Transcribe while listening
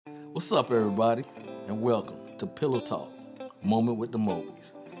What's up, everybody, and welcome to Pillow Talk, Moment with the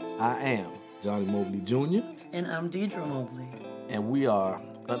Mobleys. I am Johnny Mobley Jr. And I'm Deidre Mobley. And we are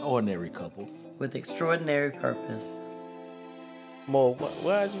an ordinary couple with extraordinary purpose. Mo,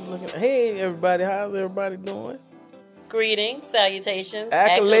 why are you looking? Hey, everybody, how's everybody doing? Greetings, salutations,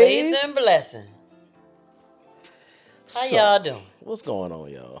 accolades and blessings. How y'all doing? What's going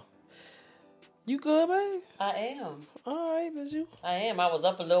on, y'all? You good, babe? I am. All right, did you? I am. I was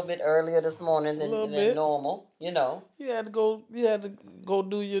up a little bit earlier this morning than normal, you know. You had to go go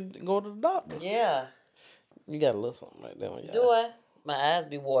to the doctor. Yeah. You got a little something right there on your Do I? My eyes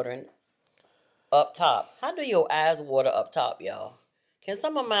be watering up top. How do your eyes water up top, y'all? Can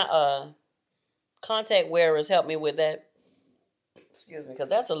some of my contact wearers help me with that? Excuse me, because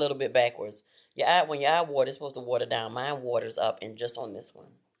that's a little bit backwards. When your eye water is supposed to water down. Mine waters up and just on this one.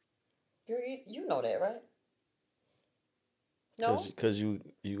 You know that, right? No? Because you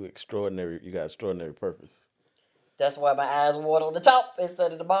extraordinary. You got extraordinary purpose. That's why my eyes water on the top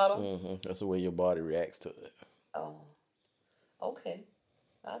instead of the bottom? Mm-hmm. That's the way your body reacts to it. Oh. Okay.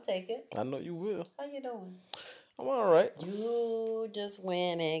 I'll take it. I know you will. How you doing? I'm all right. You just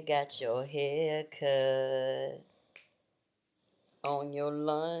went and got your hair cut on your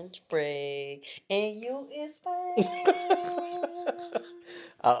lunch break, and you is fine.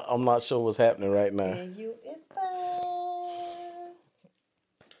 I'm not sure what's happening right now. And you is fine.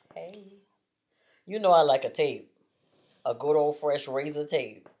 Hey. You know I like a tape. A good old fresh razor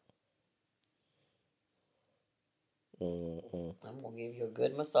tape. Mm-mm. I'm going to give you a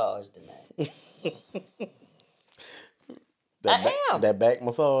good massage tonight. That back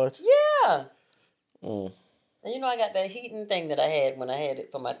massage? Yeah. Mm. And you know I got that heating thing that I had when I had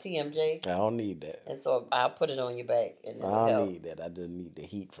it for my TMJ. I don't need that. And so I'll put it on your back. And I don't need that. I just need the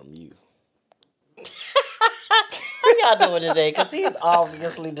heat from you. How y'all doing today? Because he's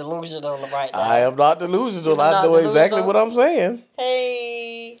obviously delusional right now. I am not delusional. I know exactly what I'm saying.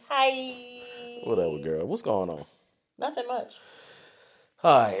 Hey. Hi. Whatever, girl. What's going on? Nothing much.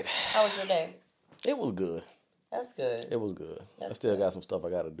 All right. How was your day? It was good. That's good. It was good. That's I still good. got some stuff I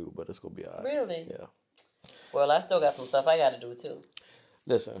got to do, but it's going to be all right. Really? Yeah. Well, I still got some stuff I got to do, too.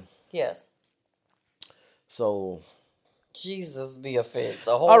 Listen. Yes. So. Jesus be offense.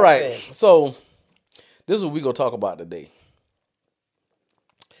 A whole all right. offense. So, this is what we're going to talk about today.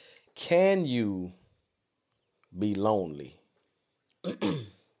 Can you be lonely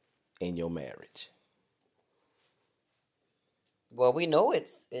in your marriage? Well, we know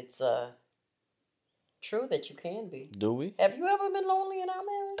it's true that you can be. Do we? Have you ever been lonely in our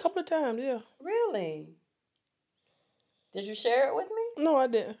marriage? A couple of times, yeah. Really? Did you share it with me? No, I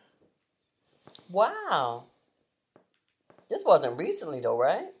didn't. Wow. This wasn't recently, though,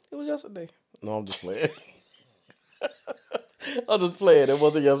 right? It was yesterday. No, I'm just playing. I'm just playing. It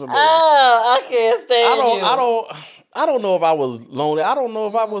wasn't yesterday. Oh, I can't stand you. I don't know if I was lonely. I don't know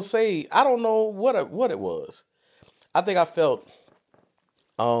if I was saved. I don't know what it was. I think I felt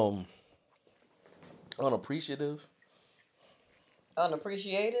unappreciative.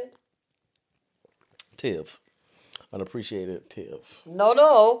 Unappreciated? Unappreciated.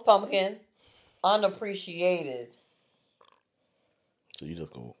 No, pumpkin. Unappreciated. So you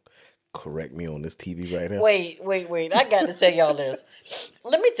just gonna correct me on this TV right now? Wait. I got to tell y'all this.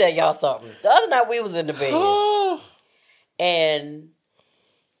 Let me tell y'all something. The other night we was in the bed and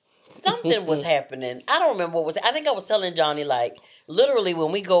something was happening. I don't remember what was. I think I was telling Johnny, like, literally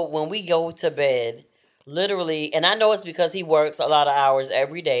when we go to bed, literally, and I know it's because he works a lot of hours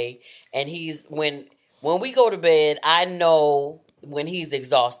every day, and when we go to bed, I know when he's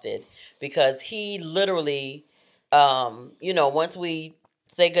exhausted because he literally, once we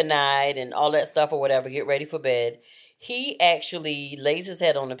say goodnight and all that stuff or whatever, get ready for bed, he actually lays his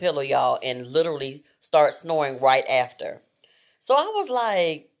head on the pillow, y'all, and literally starts snoring right after. So I was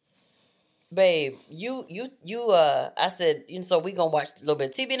like, babe, I said, so we gonna watch a little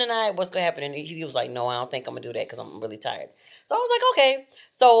bit of TV tonight. What's gonna happen? And he was like, no, I don't think I'm gonna do that because I'm really tired. So I was like, okay.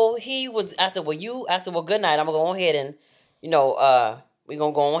 So I said, well, good night. I'm gonna go ahead and, we're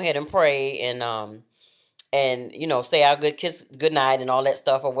gonna go ahead and pray and say our good night and all that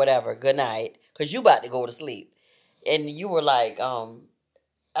stuff or whatever. Good night. Cause you about to go to sleep. And you were like, I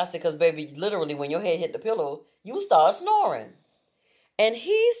said, cause baby, literally when your head hit the pillow, you start snoring. And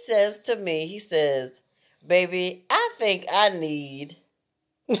he says to me, baby, I think I need.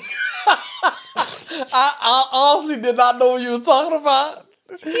 I honestly did not know what you were talking about.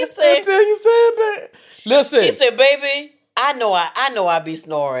 He said, until you said that. Listen. He said, baby, I know I be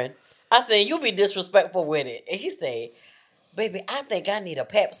snoring. I said, you be disrespectful with it. And he said, baby, I think I need a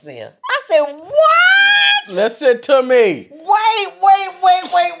pap smear. I said, what? Listen to me. Wait.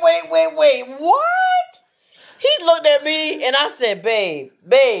 And I said,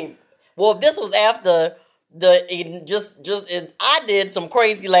 babe. Well, this was after I did some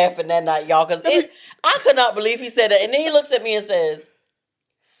crazy laughing that night, y'all, because I could not believe he said that. And then he looks at me and says,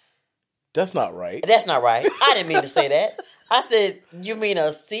 That's not right. that's not right. I didn't mean to say that. I said, you mean a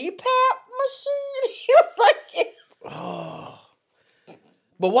CPAP machine? He was like, Oh.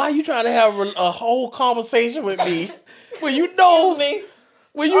 But why are you trying to have a whole conversation with me when you know me?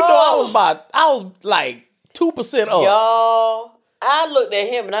 When you know I was like 2% up. Y'all, I looked at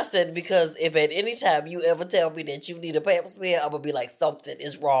him and I said, because if at any time you ever tell me that you need a pap smear, I'm going to be like, something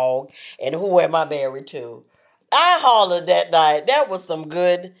is wrong. And who am I married to? I hollered that night. That was some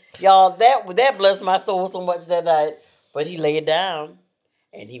good. Y'all, that blessed my soul so much that night. But he laid down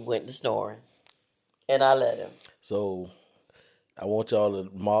and he went to snoring. And I let him. So I want y'all to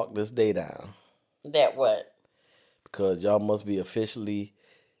mark this day down. That what? Because y'all must be officially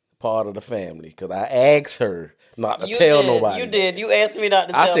part of the family. Because I asked her not to You tell did. nobody. You did. You asked me not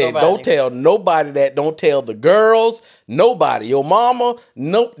to tell I said, nobody. don't tell nobody that. Don't tell the girls. Nobody. Your mama.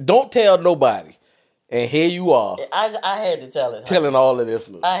 No. Don't tell nobody. And here you are. I had to tell it. Telling all of this.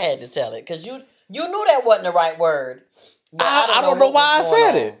 I had to tell it. Because you knew that wasn't the right word. But I don't know why I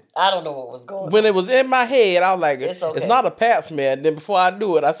said it. I don't know what was going on. When it was in my head, I was like, It's okay. it's not a pap smear. And then before I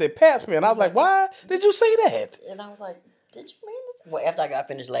knew it, I said pap smear. And I was like, why did you say that? And I was like, did you mean this? Well, after I got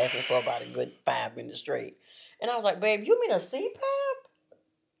finished laughing for about a good 5 minutes straight. And I was like, babe, you mean a CPAP?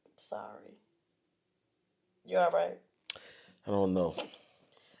 Sorry. You all right? I don't know.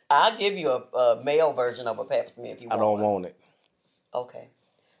 I'll give you a male version of a pap smear if you I want don't one. want it. Okay.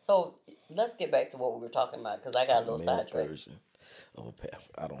 So let's get back to what we were talking about because I got a little Male sidetracked. version of a pap.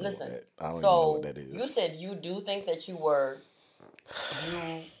 I don't Listen, know that. I don't even know so what that is. you said you do think that you weren't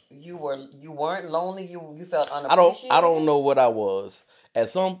lonely. You felt unappreciated. I don't know what I was. At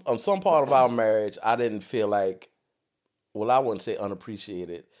some part of our marriage, I didn't feel like. Well, I wouldn't say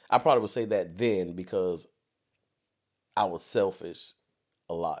unappreciated. I probably would say that then because I was selfish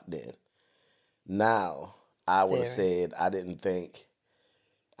a lot then. Now I would have said I didn't think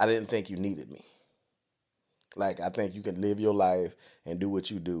you needed me. Like I think you can live your life and do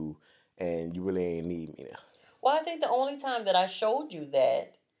what you do, and you really ain't need me now. Well, I think the only time that I showed you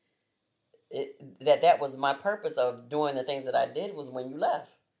that that was my purpose of doing the things that I did was when you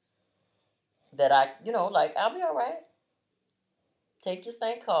left. That I, like, I'll be all right. Take your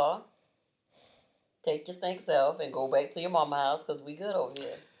stank car. Take your stank self and go back to your mama's house because we good over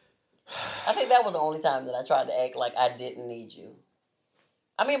here. I think that was the only time that I tried to act like I didn't need you.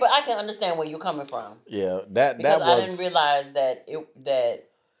 I mean, but I can understand where you're coming from. Yeah, because I didn't realize that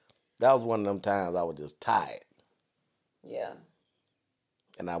that was one of them times I was just tired. Yeah.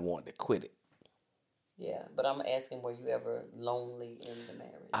 And I wanted to quit it. Yeah, but I'm asking, were you ever lonely in the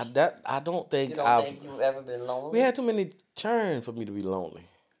marriage? I don't think you don't think you've ever been lonely? We had too many churn for me to be lonely.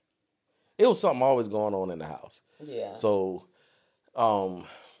 It was something always going on in the house. Yeah. So, I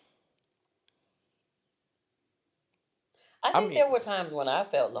think there were times when I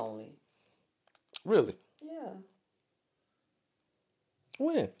felt lonely. Really? Yeah.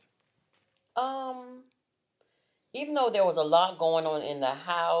 When? Even though there was a lot going on in the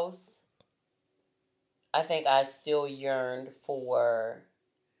house, I think I still yearned for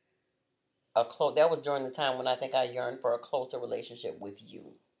that was during the time when I think I yearned for a closer relationship with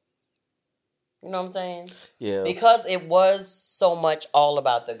you. You know what I'm saying? Yeah. Because it was so much all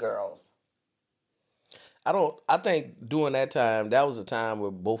about the girls. I think during that time, that was a time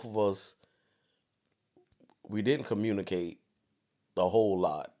where both of us, we didn't communicate a whole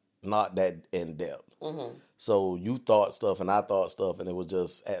lot, not that in depth. Mm-hmm. So you thought stuff and I thought stuff, and it was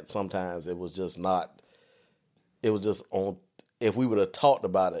just sometimes it was just not. It was just on. If we would have talked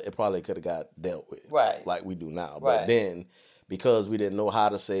about it, it probably could have got dealt with, right? Like we do now. Right. But then, because we didn't know how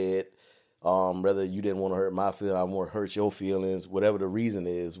to say it, whether you didn't want to hurt my feelings, I want to hurt your feelings, whatever the reason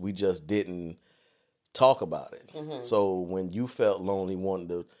is, we just didn't talk about it. Mm-hmm. So when you felt lonely,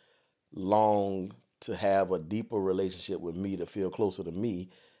 long to have a deeper relationship with me, to feel closer to me,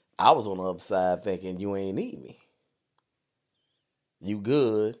 I was on the other side thinking you ain't need me. You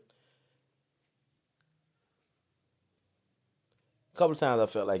good. A couple of times I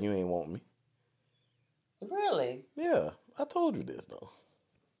felt like you ain't want me. Really? Yeah, I told you this though.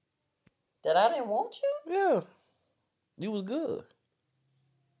 That I didn't want you? Yeah, you was good.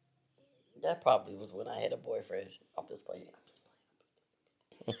 That probably was when I had a boyfriend. I'm just playing.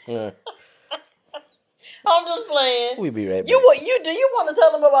 I'm just playing. We be right back. Do you want to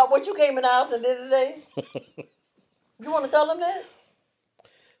tell them about what you came in the house and did today? You want to tell them that?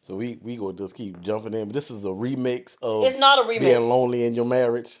 So we gonna just keep jumping in. But this is a remix of It's not a remix. Being lonely in your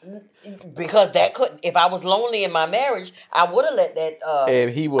marriage. Because that could, if I was lonely in my marriage, I would have let that. And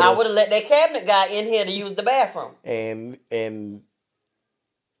he would. I would have let that cabinet guy in here to use the bathroom. And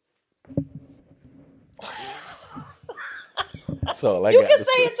so like You can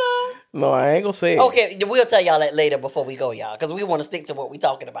say it to him. No, I ain't gonna say it. Okay, we'll tell y'all that later before we go, y'all, because we want to stick to what we're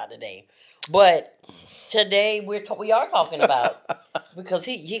talking about today. But today we are talking about because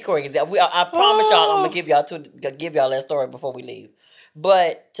he crazy. I promise y'all I'm gonna give y'all that story before we leave.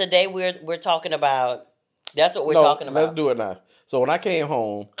 But today we're talking about. That's what we're talking about. Let's do it now. So when I came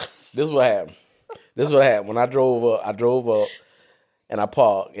home, this is what happened. When I drove up and I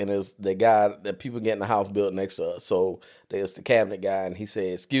parked, and it's the guy that people getting the house built next to us. So there's the cabinet guy, and he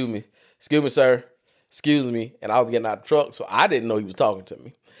said, excuse me, sir, excuse me. And I was getting out the truck, so I didn't know he was talking to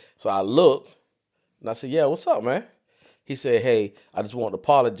me. So I looked, and I said, yeah, what's up, man? He said, hey, I just want to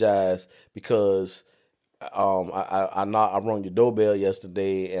apologize because I rung your doorbell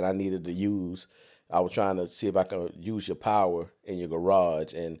yesterday, and I was trying to see if I could use your power in your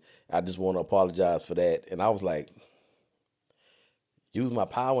garage, and I just want to apologize for that. And I was like, use my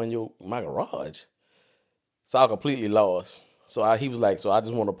power in my garage? So I completely lost. So he was like, so I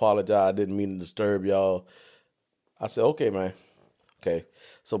just want to apologize. I didn't mean to disturb y'all. I said, okay, man. Okay.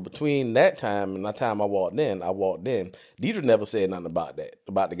 So between that time and the time I walked in. Deidre never said nothing about that,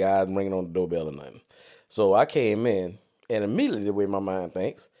 about the guy ringing on the doorbell or nothing. So I came in, and immediately the way my mind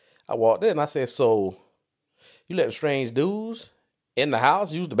thinks, I walked in and I said, so you let strange dudes in the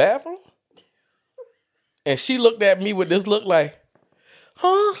house use the bathroom? And she looked at me with this look like,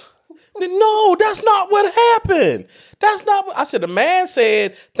 huh? No, that's not what happened. That's not what I said. The man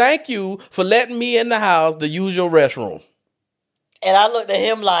said, thank you for letting me in the house to use your restroom. And I looked at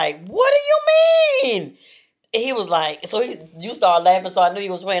him like, what do you mean? And he was like, you started laughing, so I knew he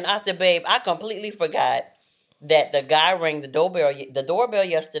was playing. I said, babe, I completely forgot that the guy rang the doorbell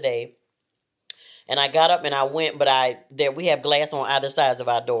yesterday. And I got up and I went, but we have glass on either sides of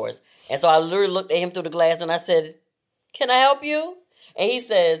our doors. And so I literally looked at him through the glass and I said, can I help you? And he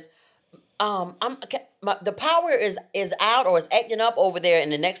says, the power is out or is acting up over there in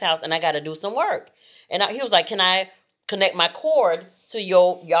the next house, and I got to do some work. And he was like, can I connect my cord to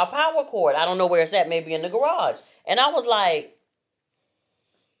your power cord? I don't know where it's at, maybe in the garage. And I was like,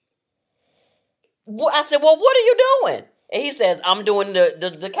 I said, well, what are you doing? And he says, I'm doing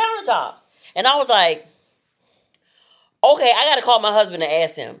the countertops. And I was like, okay, I got to call my husband and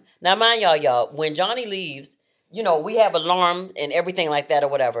ask him. Now, mind y'all, when Johnny leaves, we have alarm and everything like that or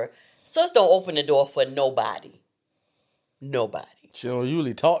whatever. Sus don't open the door for nobody. Nobody. She don't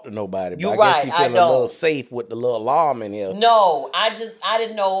usually talk to nobody. But You're I right. guess she feeling a little safe with the little alarm in here. No, I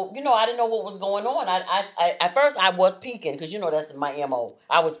didn't know. I didn't know what was going on. I at first I was peeking because that's my MO.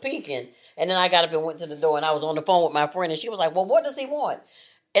 I was peeking, and then I got up and went to the door, and I was on the phone with my friend, and she was like, "Well, what does he want?"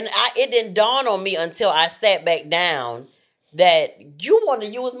 And it didn't dawn on me until I sat back down that you want to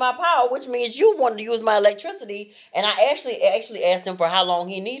use my power, which means you wanted to use my electricity. And I actually asked him for how long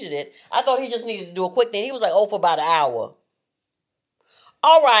he needed it. I thought he just needed to do a quick thing. He was like, for about an hour.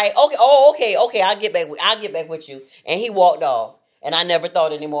 All right. Okay. Oh, okay. I'll get back with you. And he walked off. And I never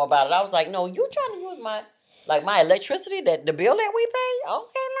thought any more about it. I was like, no, you trying to use my electricity, the bill that we pay?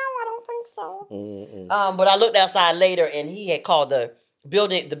 Okay, no, I don't think so. Mm-mm. But I looked outside later, and he had called the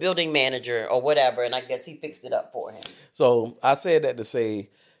building manager or whatever, and I guess he fixed it up for him. So I said that to say,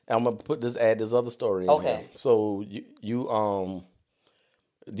 I'm gonna add this other story in here. So you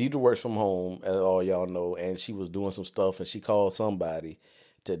Deidre works from home, as all y'all know, and she was doing some stuff, and she called somebody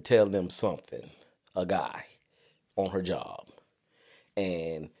to tell them something, a guy on her job,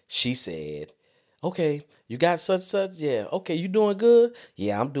 and she said, okay, you got such, yeah, okay, you doing good?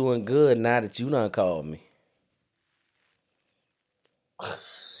 Yeah, I'm doing good now that you done called me.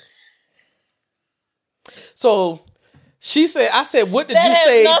 So she said, I said, what did you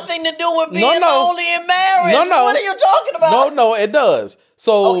say? That has nothing to do with being lonely in marriage. No. What are you talking about? No, it does.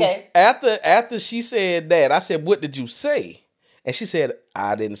 So after she said that, I said, what did you say? And she said,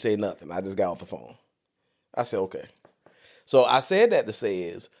 I didn't say nothing. I just got off the phone. I said, okay. So I said that to say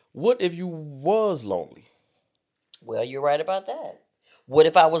is, what if you was lonely? Well, you're right about that. What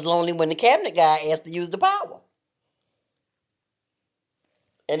if I was lonely when the cabinet guy asked to use the power?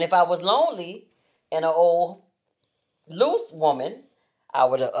 And if I was lonely and an old loose woman, I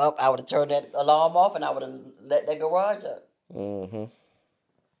would have turned that alarm off and I would have let that garage up. Mm-hmm.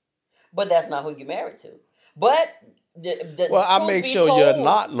 But that's not who you're married to. But I make sure you're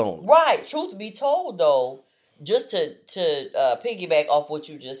not lonely. Right. Truth be told, though, just to piggyback off what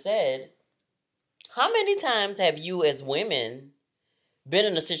you just said, how many times have you as women been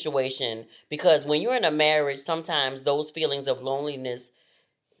in a situation, because when you're in a marriage, sometimes those feelings of loneliness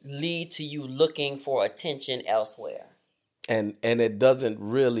lead to you looking for attention elsewhere. And it doesn't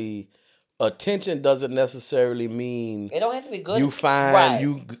really, attention doesn't necessarily mean It don't have to be good. you find Right.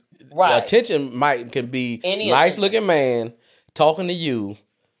 you Right. attention can be Any nice attention. looking man talking to you,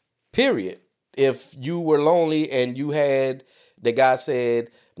 period. If you were lonely and you had, the guy said,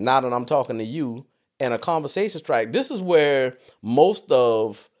 now that I'm talking to you, and a conversation strike, this is where most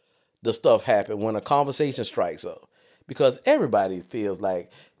of the stuff happen, when a conversation strikes up. Because everybody feels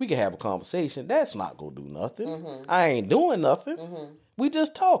like we can have a conversation. That's not going to do nothing. Mm-hmm. I ain't doing nothing. We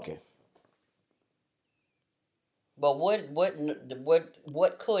just talking. But what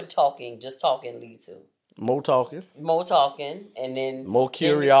could just talking lead to? More talking. More talking, and then More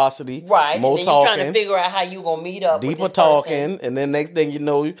curiosity. right? More and then you're trying talking. to figure out how you gonna meet up. Deeper with this person. talking. And then next thing you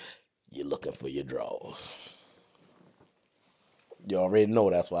know, you're looking for your drawers. You already know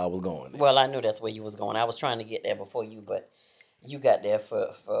that's where I was going. Well, I knew that's where you was going. I was trying to get there before you, but you got there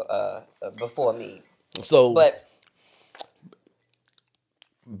for before me. So, But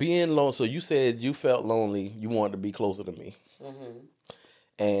being lonely, so you said you felt lonely, you wanted to be closer to me.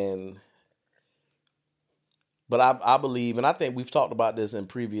 And, but I believe, and I think we've talked about this in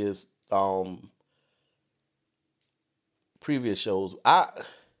previous shows.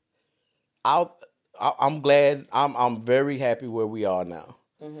 I'm glad, I'm very happy where we are now.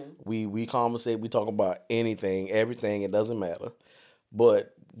 We conversate, we talk about anything, everything, it doesn't matter.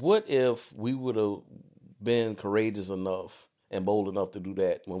 But what if we would have been courageous enough and bold enough to do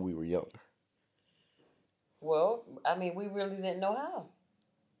that when we were younger? well, I mean, we really didn't know how.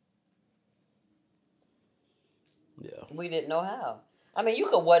 Yeah. We didn't know how. I mean, you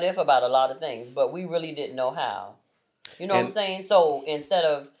could what if about a lot of things, but we really didn't know how. You know what I'm saying? So instead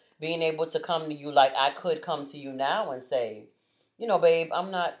of being able to come to you, like I could come to you now and say, you know, babe,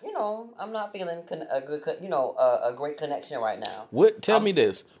 I'm not feeling a great connection right now. Tell me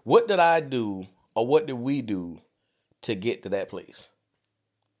this. What did I do, or what did we do to get to that place?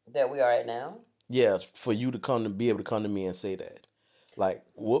 That we are at now. Yeah, for you to be able to come to me and say that. Like,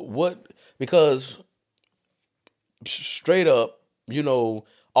 what, because straight up, you know,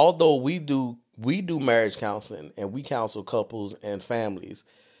 although we do marriage counseling and we counsel couples and families,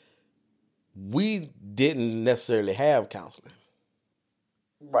 we didn't necessarily have counseling.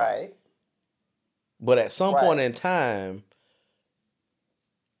 Right. But at some point in time,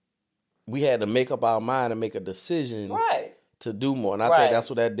 we had to make up our mind and make a decision to do more. And I think that's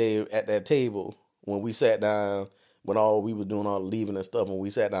what that day at that table, when we sat down, when we were doing all the leaving and stuff, when we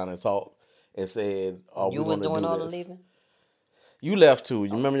sat down and talked and said, you was doing all the leaving? You left too.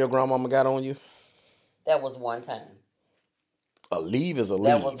 You remember your grandmama got on you? That was one time. A leave is a leave.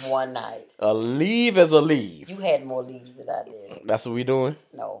 That was one night. A leave is a leave. You had more leaves than I did. That's what we doing?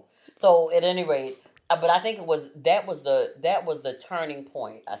 No. So at any rate, but I think that was the turning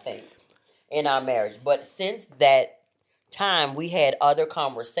point, I think, in our marriage. But since that time, we had other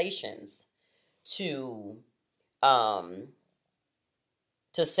conversations to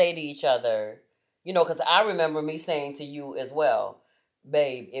say to each other, you know, because I remember me saying to you as well,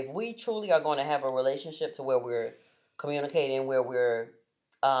 babe, if we truly are going to have a relationship to where we're communicating, where we're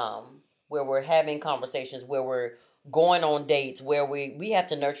having conversations, where we're going on dates, where we have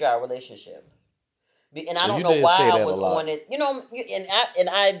to nurture our relationship. And I don't know why I was on it, you know, and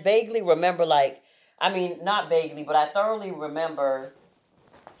I vaguely remember, like, I mean, not vaguely, but I thoroughly remember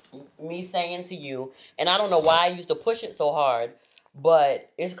me saying to you, and I don't know why I used to push it so hard, but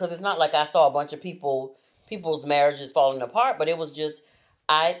it's because it's not like I saw a bunch of people's marriages falling apart, but it was just,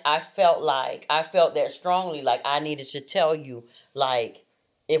 I felt that strongly, like I needed to tell you, like,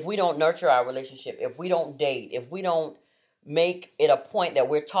 if we don't nurture our relationship, if we don't date, if we don't make it a point that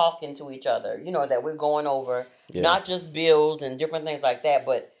we're talking to each other, you know, that we're going over not just bills and different things like that,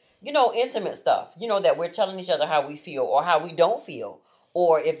 but, you know, intimate stuff, you know, that we're telling each other how we feel or how we don't feel,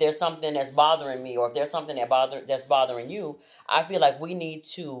 or if there's something that's bothering me, or if there's something that's bothering you, I feel like we need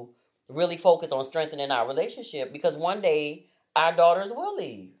to really focus on strengthening our relationship, because one day our daughters will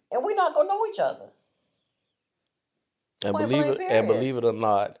leave and we're not going to know each other. And believe it or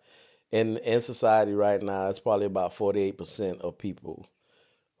not, in society right now, it's probably about 48% of people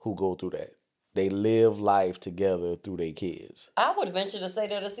who go through that. They live life together through their kids. I would venture to say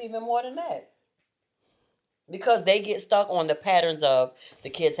that it's even more than that. Because they get stuck on the patterns of the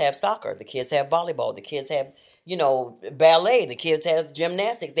kids have soccer, the kids have volleyball, the kids have ballet. The kids have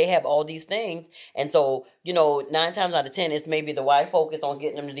gymnastics. They have all these things. And so, 9 times out of 10, it's maybe the wife focused on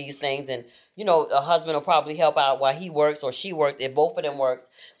getting them to these things. And, a husband will probably help out while he works or she works, if both of them works.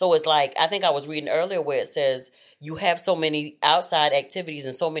 So it's like, I think I was reading earlier where it says you have so many outside activities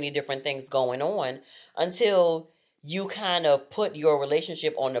and so many different things going on until you kind of put your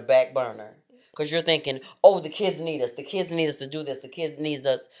relationship on the back burner. Because you're thinking, oh, the kids need us. The kids need us to do this. The kids need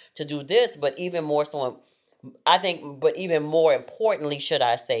us to do this. But even more so, even more importantly, should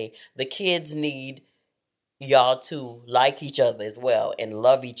I say, the kids need y'all to like each other as well and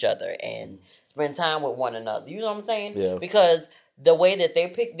love each other and spend time with one another. You know what I'm saying? Yeah. Because the way that they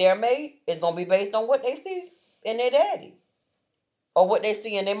pick their mate is going to be based on what they see in their daddy. Or what they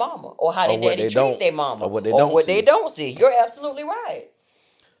see in their mama. Or how their daddy treat their mama. Or what they they don't see. You're absolutely right.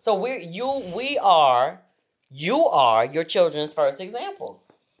 So you are your children's first example.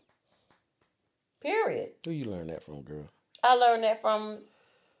 Period. Who you learn that from, girl? I learned that from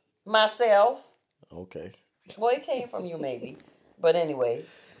myself. Okay. Well, it came from you maybe. But anyway,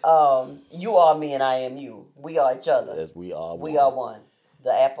 you are me and I am you. We are each other. As we are one. We are one.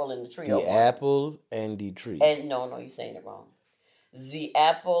 The apple and the tree are one. The apple and the tree. And no, you're saying it wrong. The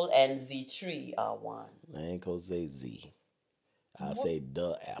apple and the tree are one. I ain't gonna say Z. I'll say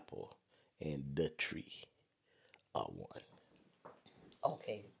the apple and the tree are one.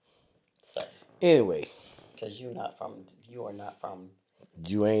 Okay. So. Anyway. Because you are not from.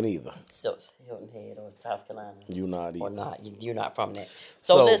 You ain't either. Hilton Head or South Carolina. You not either. Or not. You're not from there.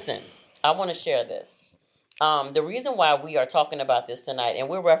 So listen, I want to share this. The reason why we are talking about this tonight, and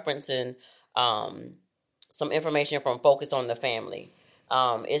we're referencing some information from Focus on the Family.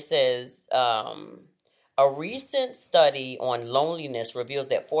 It says a recent study on loneliness reveals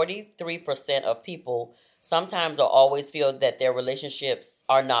that 43% of people sometimes or always feel that their relationships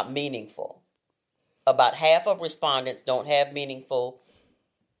are not meaningful. About half of respondents don't have meaningful,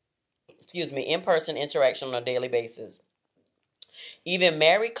 in-person interaction on a daily basis. Even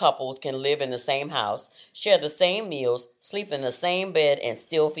married couples can live in the same house, share the same meals, sleep in the same bed, and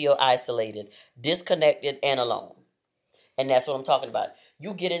still feel isolated, disconnected, and alone. And that's what I'm talking about.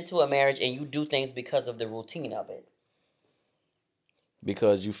 You get into a marriage and you do things because of the routine of it.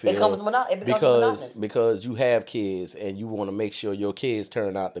 Because you feel because you have kids and you want to make sure your kids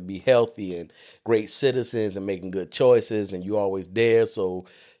turn out to be healthy and great citizens and making good choices, and you always there, so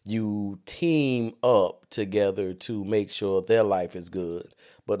you team up together to make sure their life is good.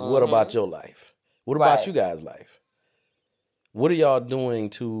 But what about your life? What about you guys' life? What are y'all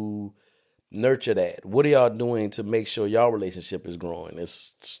doing to nurture that? What are y'all doing to make sure y'all relationship is growing,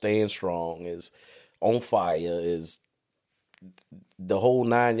 is staying strong, is on fire, is the whole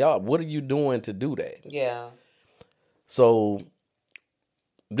 9 yards? What are you doing to do that? Yeah. So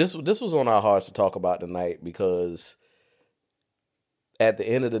this was on our hearts to talk about tonight, because at the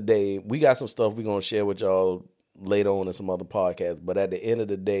end of the day, we got some stuff we're going to share with y'all later on in some other podcasts. But at the end of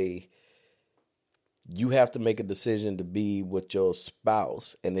the day, you have to make a decision to be with your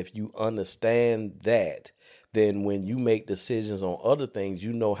spouse. And if you understand that, then when you make decisions on other things,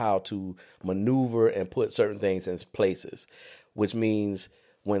 you know how to maneuver and put certain things in places, which means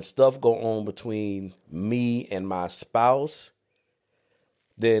when stuff go on between me and my spouse,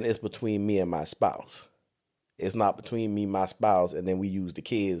 then it's between me and my spouse. It's not between me and my spouse, and then we use the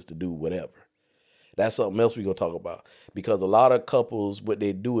kids to do whatever. That's something else we're going to talk about. Because a lot of couples, what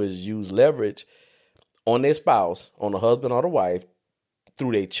they do is use leverage on their spouse, on the husband or the wife,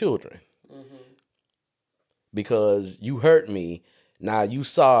 through their children. Mm-hmm. Because you hurt me, now you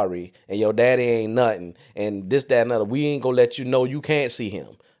sorry, and your daddy ain't nothing, and this, that, and other. We ain't going to let you know you can't see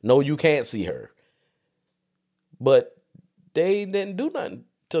him. No, you can't see her. But they didn't do nothing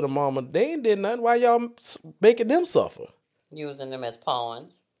to the mama. They ain't did nothing. Why y'all making them suffer? Using them as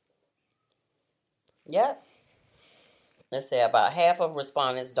pawns. Yep. Let's say about half of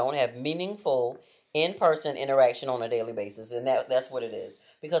respondents don't have meaningful in-person interaction on a daily basis. And that's what it is.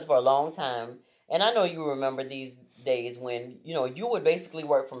 Because for a long time, and I know you remember these days when, you would basically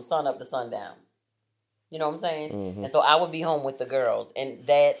work from sun up to sundown. You know what I'm saying? Mm-hmm. And so I would be home with the girls. And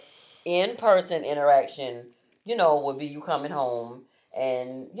that in-person interaction, would be you coming home.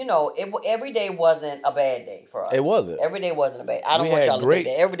 And, every day wasn't a bad day for us. It wasn't. Every day wasn't a bad. I don't want y'all to think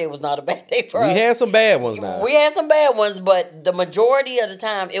that every day was not a bad day for us. We had some bad ones now. We had some bad ones, but the majority of the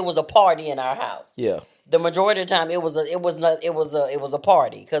time it was a party in our house. Yeah. The majority of the time it was a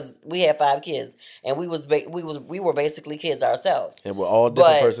party because we had 5 kids and we were basically kids ourselves. And we're all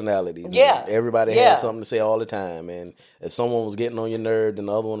different personalities. Yeah. Everybody had something to say all the time, and if someone was getting on your nerve, then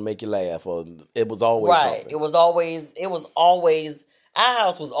the other one would make you laugh, or it was always something. It was always our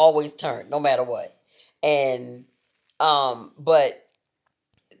house was always turned, no matter what. And but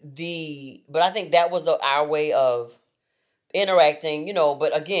I think that was our way of interacting, you know.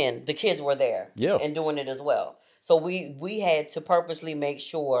 But again, the kids were there, Yeah. and doing it as well. So we had to purposely make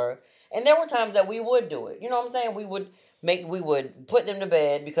sure, and there were times that we would do it. You know what I'm saying? We would put them to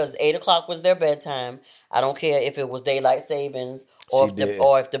bed because 8:00 was their bedtime. I don't care if it was daylight savings or if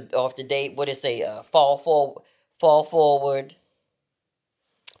the date, what did it say, fall forward,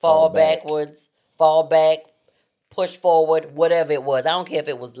 fall back. backwards, fall back, push forward, whatever it was. I don't care if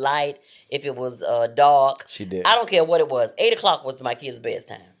it was light, if it was dark. She did. I don't care what it was. 8:00 was my kids'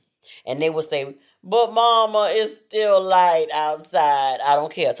 bedtime. And they would say, but mama, it's still light outside. I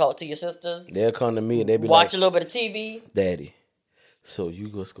don't care. Talk to your sisters. They'll come to me and they'll be Watch like, a little bit of TV. Daddy, so you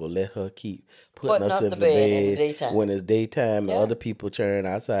just gonna let her keep Putting putting us us in to the bed bed in the daytime. when it's daytime Yeah. and other people turn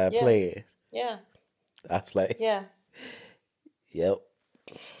outside Yeah. playing? Yeah, I was like, yeah. yep.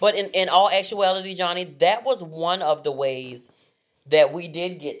 But in all actuality, Johnny, that was one of the ways that we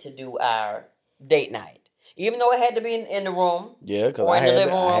did get to do our date night. Even though it had to be in the room. Yeah, because Or I in the had,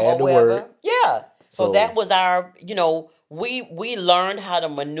 living to, room I or had to wherever. work. Yeah. So So- that was our, you know, we learned how to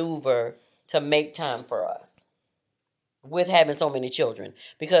maneuver to make time for us with having so many children.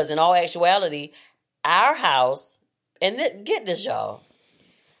 Because in all actuality, our house, and get this, y'all,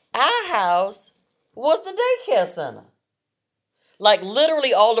 our house was the daycare center. Like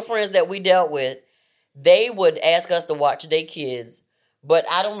literally all the friends that we dealt with, they would ask us to watch their kids. But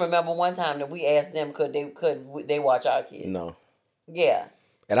I don't remember one time that we asked them could they watch our kids. No. Yeah.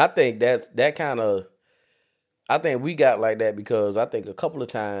 And I think I think we got like that because I think a couple of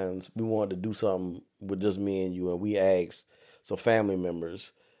times we wanted to do something with just me and you, and we asked some family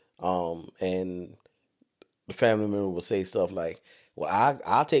members, and the family member would say stuff like, well,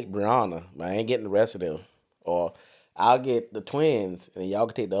 I'll take Brianna, but I ain't getting the rest of them. Or I'll get the twins, and y'all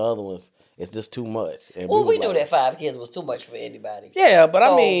can take the other ones. It's just too much. And Well, we was knew like, that 5 kids was too much for anybody. Yeah, but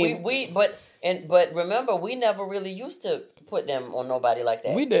So I mean, but remember, we never really used to put them on nobody like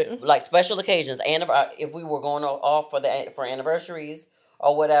that. We didn't. Like special occasions, if we were going off for anniversaries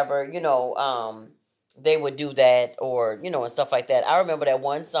or whatever, you know, they would do that, or you know, and stuff like that. I remember that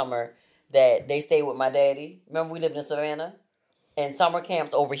one summer that they stayed with my daddy. Remember, we lived in Savannah, and summer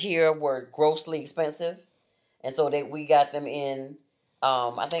camps over here were grossly expensive, and so we got them in.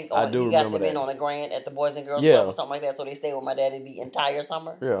 I think I do he got remember them in that. on a grant at the Boys and Girls Yeah. Club or something like that. So they stayed with my daddy the entire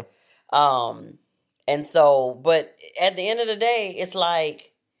summer. yeah. And so, but at the end of the day, it's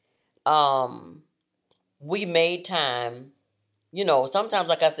like, we made time. You know, sometimes,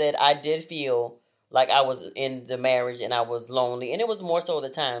 like I said, I did feel like I was in the marriage and I was lonely, and it was more so the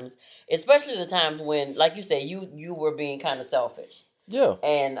times, especially the times when, like you said, you were being kind of selfish, Yeah.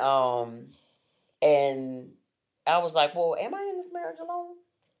 and I was like, well, am I in this marriage alone?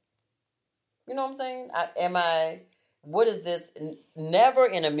 You know what I'm saying? What is this? Never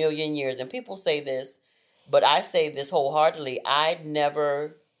in a million years, and people say this, but I say this wholeheartedly,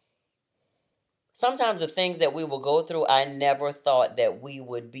 sometimes the things that we will go through, I never thought that we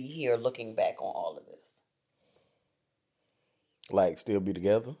would be here looking back on all of this. Like still be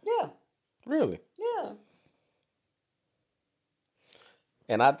together? Yeah, Really? yeah,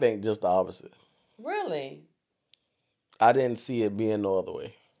 And I think just the opposite. really. I didn't see it being no other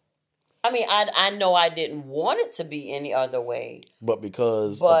way. I mean, I know I didn't want it to be any other way. But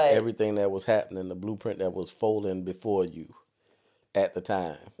because But- of everything that was happening, the blueprint that was folding before you at the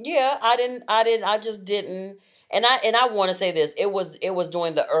time. Yeah, I just didn't. And I want to say this. It was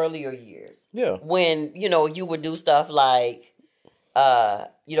during the earlier years. Yeah. When, you know, you would do stuff like,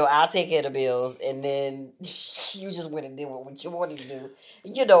 you know, I'll take care of the bills, and then you just went and did what you wanted to do.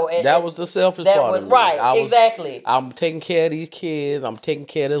 You know, That was the selfish that part was of me. right. Exactly. I'm taking care of these kids. I'm taking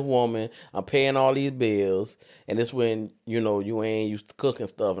care of this woman. I'm paying all these bills. And it's when, you know, you ain't used to cooking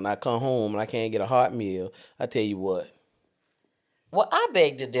stuff, and I come home and I can't get a hot meal. I tell you what. Well, I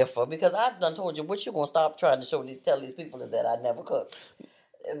beg to differ, because I done told you what you gonna stop trying to tell these people is that I never cook.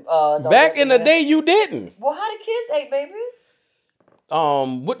 Back in the day, you didn't. Well, how the kids ate, baby?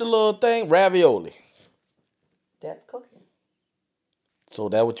 With the little thing, ravioli. That's cooking. So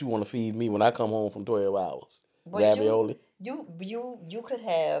that what you want to feed me when I come home from 12 hours? But Ravioli? You could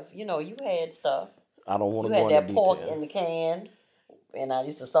have, you know, you had stuff. I don't want You to go had into that pork detail. in the can, and I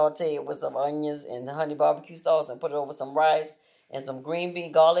used to saute it with some onions and honey barbecue sauce and put it over some rice and some green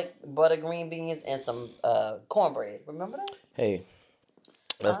bean, garlic butter green beans, and some cornbread. Remember that? Hey,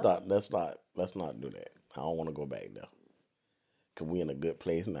 let's not do that. I don't want to go back there. Cause we in a good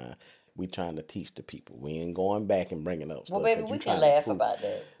place now. We trying to teach the people. We ain't going back and bringing up stuff. Well, baby, 'cause we you can trying to laugh prove- about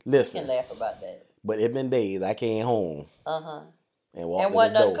that. Listen, We can laugh about that. but it been days I came home Uh huh. and walked And in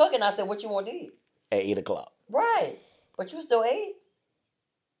wasn't the nothing door. cooking. I said, "What you want to eat?" at 8 o'clock. Right. But you still ate.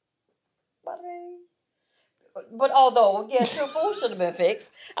 But although, yeah, your food should have been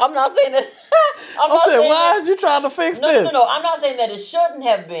fixed. I'm not saying that. I'm saying, why is you trying to fix this? No. I'm not saying that it shouldn't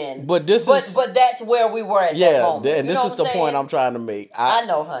have been. But this is. But that's where we were at that moment. And this is the point I'm trying to make. I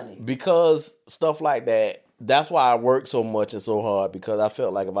know, honey. Because stuff like that, that's why I work so much and so hard, because I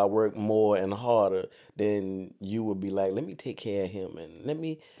felt like if I worked more and harder, then you would be like, let me take care of him and let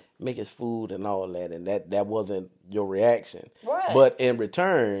me make his food and all that. And that wasn't your reaction. Right. But in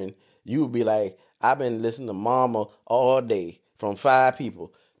return, you would be like, I've been listening to mama all day from 5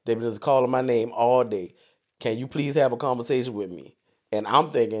 people. They've been just calling my name all day. Can you please have a conversation with me? And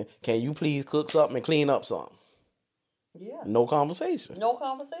I'm thinking, can you please cook something and clean up something? Yeah. No conversation. No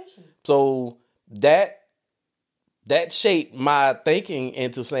conversation. So that shaped my thinking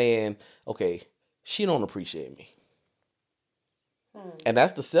into saying, okay, she don't appreciate me. And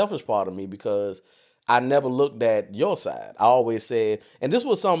that's the selfish part of me, because I never looked at your side. I always said, and this is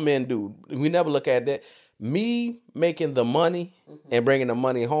what some men do. We never look at that. Me making the money and bringing the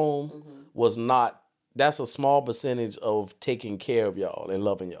money home was not, that's a small percentage of taking care of y'all and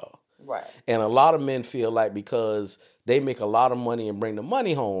loving y'all. Right. And a lot of men feel like because they make a lot of money and bring the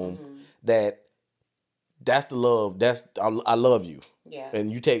money home, that's the love. That's I love you. Yeah.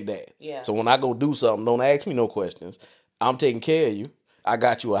 And you take that. Yeah. So when I go do something, don't ask me no questions. I'm taking care of you. I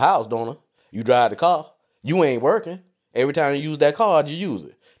got you a house, don't I? You drive the car. You ain't working. Every time you use that card, you use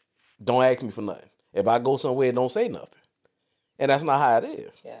it. Don't ask me for nothing. If I go somewhere, don't say nothing. And that's not how it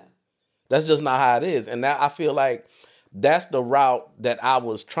is. Yeah. That's just not how it is. And that, I feel like that's the route that I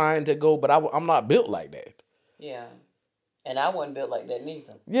was trying to go, but I'm not built like that. Yeah. And I wasn't built like that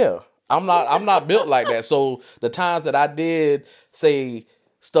neither. Yeah. I'm not built like that. So the times that I did say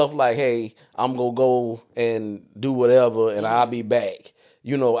stuff like, hey, I'm going to go and do whatever and I'll be back.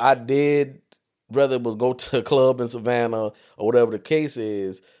 You know, I did, whether it was go to a club in Savannah or whatever the case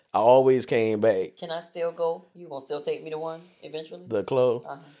is, I always came back. Can I still go? You gonna still take me to one eventually? The club?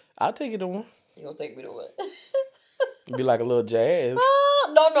 I'll take you to one. You gonna take me to what? It'd be like a little jazz. No.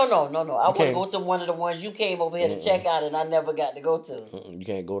 I want to go to one of the ones you came over here to check out and I never got to go to. You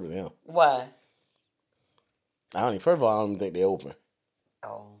can't go to them. Why? First of all, I don't even think they're open.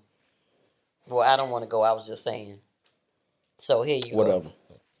 Oh. Well, I don't want to go. I was just saying. So here you go. Whatever.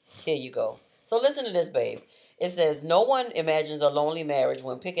 Here you go. So listen to this, babe. It says, no one imagines a lonely marriage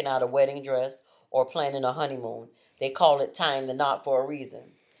when picking out a wedding dress or planning a honeymoon. They call it tying the knot for a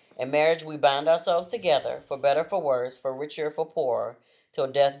reason. In marriage, we bind ourselves together, for better, for worse, for richer, for poorer, till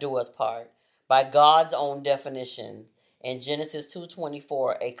death do us part. By God's own definition, in Genesis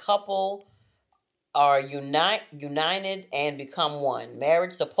 2:24, a couple are united and become one.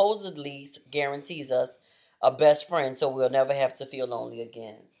 Marriage supposedly guarantees us a best friend, so we'll never have to feel lonely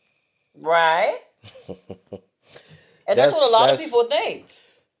again. Right? And that's what a lot of people think.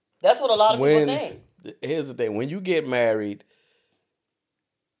 That's what a lot of people think. Here's the thing. When you get married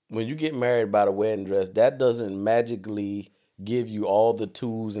by the wedding dress, that doesn't magically give you all the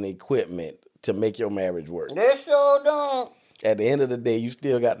tools and equipment to make your marriage work. They sure don't. At the end of the day, you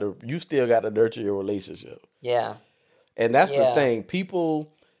still got to nurture your relationship. Yeah. And that's the thing.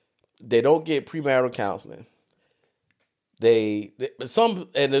 People, they don't get premarital counseling. And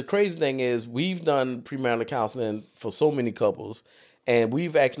the crazy thing is, we've done premarital counseling for so many couples, and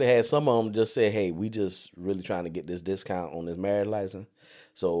we've actually had some of them just say, hey, we just really trying to get this discount on this marriage license.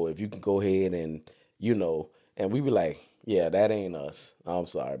 So if you can go ahead and, and we be like, yeah, that ain't us. I'm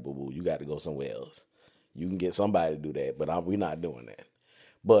sorry, boo-boo. You got to go somewhere else. You can get somebody to do that, but we're not doing that.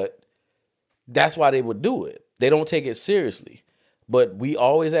 But that's why they would do it. They don't take it seriously. But we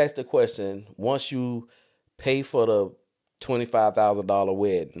always ask the question, once you pay for the $25,000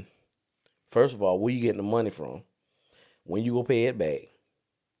 wedding, first of all, where you getting the money from? When you go pay it back?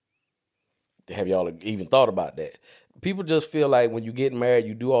 Have y'all even thought about that? People just feel like when you get married,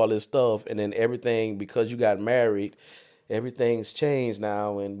 you do all this stuff, and then everything, because you got married, everything's changed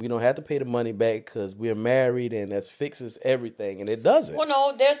now, and we don't have to pay the money back because we're married, and that fixes everything, and it doesn't. Well,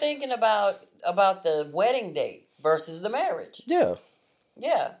 no, they're thinking about the wedding date versus the marriage. Yeah.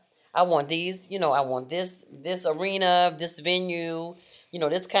 Yeah. I want these, I want this arena, this venue,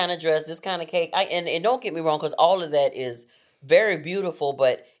 this kind of dress, this kind of cake. And don't get me wrong, because all of that is very beautiful,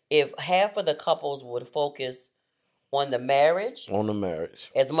 but if half of the couples would focus on the marriage.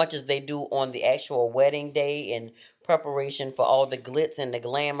 As much as they do on the actual wedding day and preparation for all the glitz and the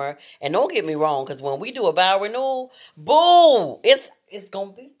glamour. And don't get me wrong, because when we do a vow renewal, boom, it's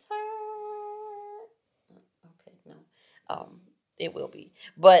going to be turned. Okay, no. It will be.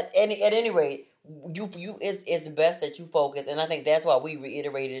 But at any rate, it's best that you focus. And I think that's why we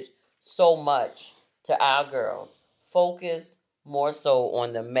reiterated so much to our girls, focus more so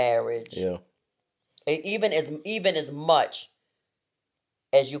on the marriage. Yeah. Even as much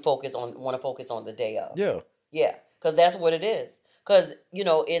as you want to focus on the day of. Yeah. Yeah, because that's what it is. Because,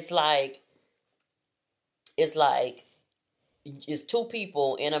 it's like it's two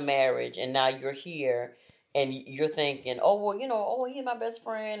people in a marriage, and now you're here, and you're thinking, oh, well, he's my best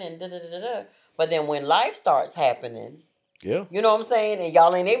friend, and da-da-da-da-da. But then when life starts happening, Yeah. you know what I'm saying, and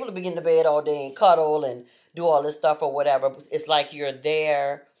y'all ain't able to be in the bed all day and cuddle and do all this stuff or whatever, it's like you're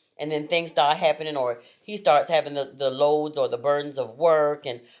there, and then things start happening, or he starts having the loads or the burdens of work.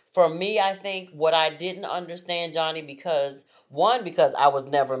 And for me, I think what I didn't understand, Johnny, because I was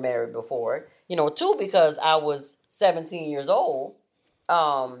never married before, two, because I was 17 years old.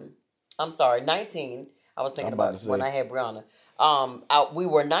 I'm sorry, 19. I was thinking about when I had Brianna. We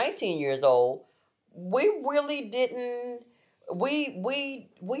were 19 years old. We really didn't. We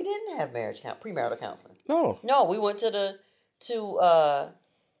didn't have premarital counseling. No, we went to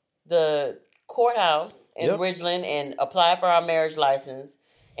the courthouse in Ridgeland and applied for our marriage license,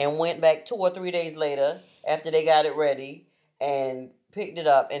 and went back 2 or 3 days later after they got it ready and picked it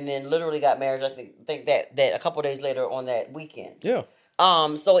up, and then literally got married. I think that a couple of days later on that weekend. Yeah.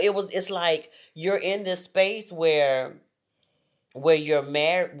 So it's like you're in this space where you're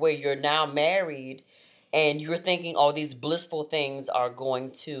married, where you're now married, and you're thinking all these blissful things are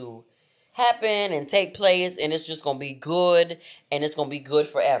going to happen and take place, and it's just going to be good, and it's going to be good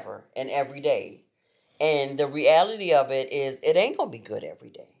forever and every day. And the reality of it is it ain't going to be good every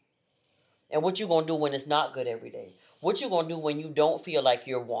day. And what you going to do when it's not good every day? What you going to do when you don't feel like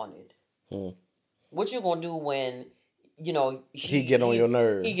you're wanted? What you going to do when, he get on your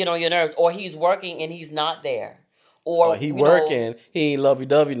nerves? He get on your nerves, or he's working and he's not there. Or he working, he ain't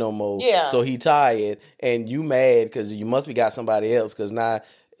lovey-dovey no more. Yeah. So he tired, and you mad because you must be got somebody else, because now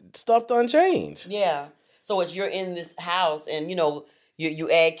stuff done changed. Yeah. So you're in this house, and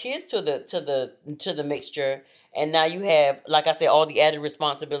you add kids to the mixture, and now you have, like I said, all the added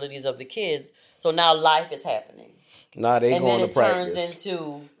responsibilities of the kids. So now life is happening. Now they going to practice. And then it turns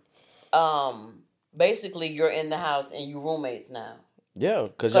into basically you're in the house and you roommates now. Yeah,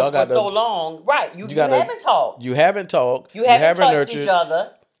 because y'all got for so long, right? You haven't talked. You haven't talked. You haven't touched nurtured each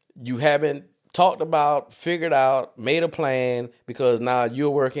other. You haven't talked about, figured out, made a plan, because now you're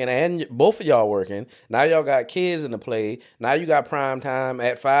working and both of y'all working. Now y'all got kids in the play. Now you got prime time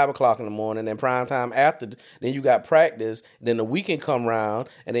at 5 o'clock in the morning, and prime time after. Then you got practice. Then the weekend come around,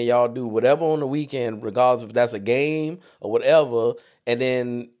 and then y'all do whatever on the weekend, regardless if that's a game or whatever. And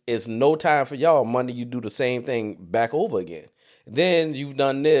then it's no time for y'all. Monday you do the same thing back over again. Then you've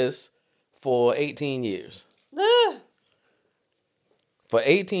done this for 18 years. For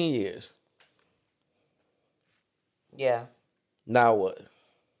 18 years. Yeah. Now what?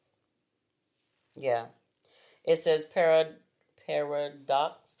 Yeah. It says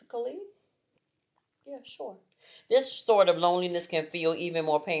paradoxically. Yeah, sure. This sort of loneliness can feel even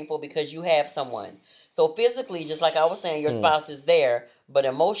more painful because you have someone. So physically, just like I was saying, your spouse is there, but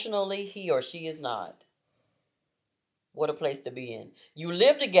emotionally, he or she is not. What a place to be in. You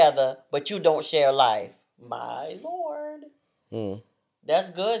live together, but you don't share life. My Lord. That's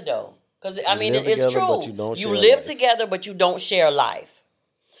good, though. Because, I mean, it's true. You live together, but you don't share life.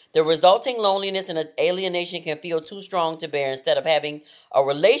 The resulting loneliness and alienation can feel too strong to bear. Instead of having a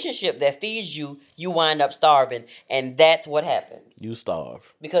relationship that feeds you, you wind up starving. And that's what happens. You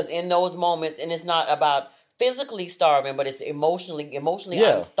starve. Because in those moments, and it's not about physically starving, but it's emotionally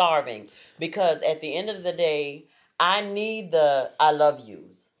I'm starving. Because at the end of the day, I need the I love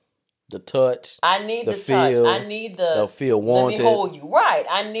yous. The touch. I need the touch. I need the feel wanted. Let me hold you. Right.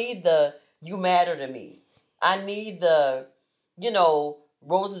 I need the you matter to me. I need the,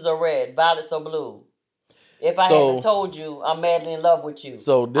 roses are red, violets are blue. If I hadn't told you, I'm madly in love with you.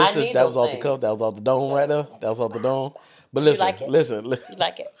 So that was off the cuff. That was off the dome right there. That was off the dome. But listen, listen. You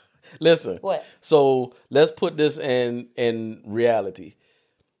like it? Listen. What? So let's put this in reality.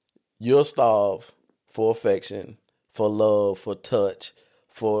 You're starved for affection, for love, for touch,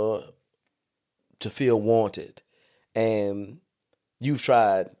 to feel wanted, and you've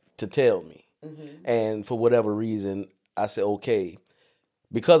tried to tell me, and for whatever reason, I say okay.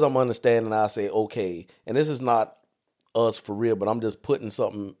 Because I'm understanding, I say okay. And this is not us for real, but I'm just putting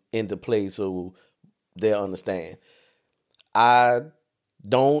something into play so they'll understand. I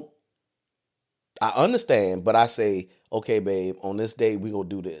understand, but I say, okay, babe, on this day, we gonna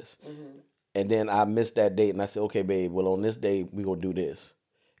do this. And then I miss that date, and I say, okay, babe, well, on this day, we gonna do this.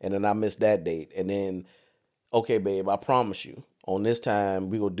 And then I miss that date. And then, okay, babe, I promise you, on this time,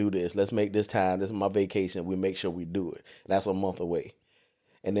 we gonna do this. Let's make this time. This is my vacation. We make sure we do it. That's a month away.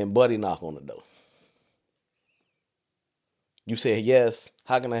 And then Buddy knock on the door. You said, yes,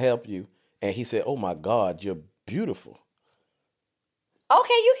 how can I help you? And he said, oh my God, you're beautiful.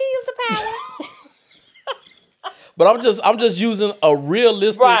 Okay, you can use the power. But I'm just using a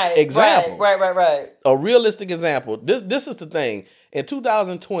realistic example. Right. A realistic example. This is the thing. In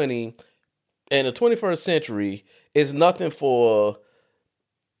 2020, in the 21st century, it's nothing for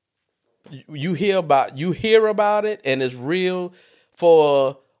you hear about it, and it's real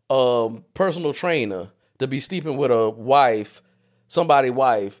for a personal trainer to be sleeping with a wife, somebody's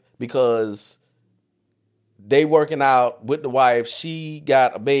wife, because they working out with the wife. She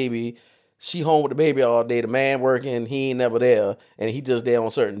got a baby. She home with the baby all day. The man working, he ain't never there, and he just there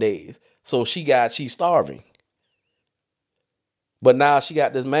on certain days. So she's starving. But now she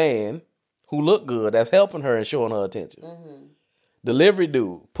got this man who look good that's helping her and showing her attention. Mm-hmm. Delivery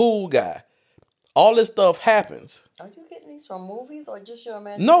dude, pool guy. All this stuff happens. Are you getting these from movies or just your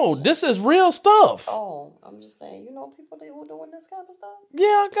imagination? No, this is real stuff. Oh, I'm just saying, you know people who doing this kind of stuff? Yeah,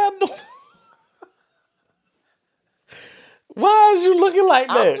 I got no. Why is you looking like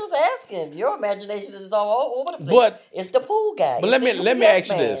that? I'm just asking. Your imagination is all over the place. But it's the pool guy. But let me ask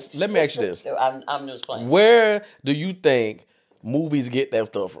you this. Let me ask you this. I'm just playing. Where do you think movies get that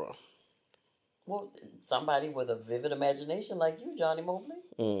stuff from? Well, somebody with a vivid imagination like you, Johnny Mobley.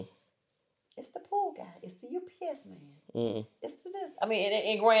 It's the pool guy. It's the UPS man. It's the this. I mean,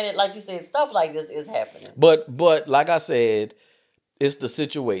 and granted, like you said, stuff like this is happening. But like I said, it's the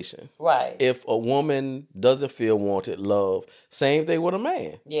situation. Right. If a woman doesn't feel wanted, loved, same thing with a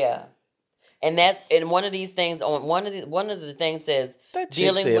man. Yeah. And that's one of these things on one of the things says that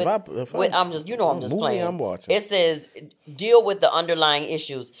dealing said, with I'm just playing. I'm watching. It says deal with the underlying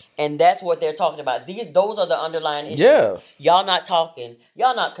issues, and that's what they're talking about. Those are the underlying issues. Yeah. Y'all not talking.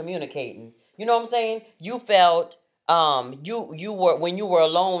 Y'all not communicating. You know what I'm saying? You felt you were when you were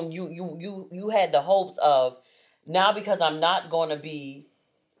alone. You had the hopes of now because I'm not going to be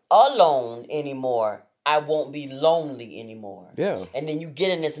alone anymore. I won't be lonely anymore. Yeah. And then you get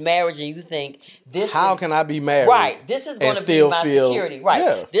in this marriage and you think how can I be married? Right. This is going to be my security. Right.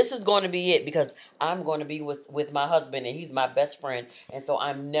 Yeah. This is going to be it because I'm going to be with my husband and he's my best friend. And so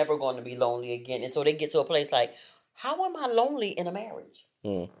I'm never going to be lonely again. And so they get to a place like, how am I lonely in a marriage?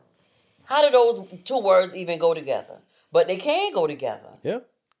 How do those two words even go together? But they can go together. Yeah.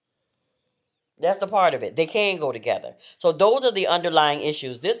 That's the part of it. They can go together. So those are the underlying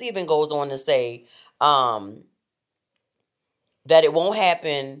issues. This even goes on to say, that it won't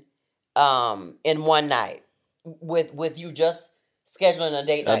happen in one night with you just scheduling a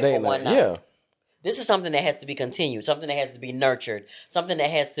date night for one night. Yeah. This is something that has to be continued, something that has to be nurtured, something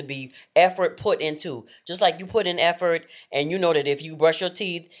that has to be effort put into. Just like you put in effort and you know that if you brush your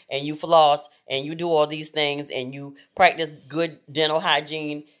teeth and you floss and you do all these things and you practice good dental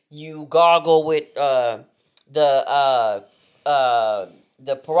hygiene, you gargle with the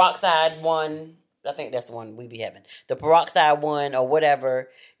peroxide one. I think that's the one we be having. The peroxide one or whatever,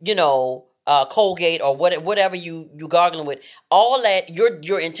 Colgate or whatever you gargling with. All that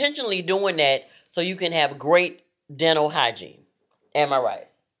you're intentionally doing that so you can have great dental hygiene. Am I right?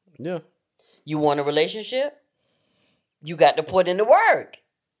 Yeah. You want a relationship? You got to put in the work.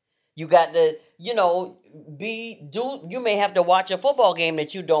 You got to, you may have to watch a football game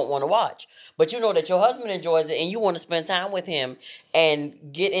that you don't want to watch. But you know that your husband enjoys it and you want to spend time with him and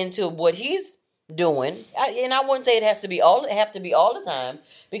get into what he's doing. And I wouldn't say it have to be all the time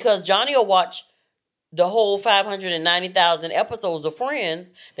because Johnny will watch the whole 590,000 episodes of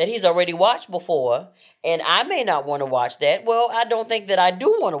Friends that he's already watched before, and I may not want to watch that. Well, I don't think that I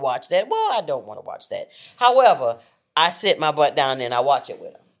do want to watch that. Well, I don't want to watch that. However, I sit my butt down and I watch it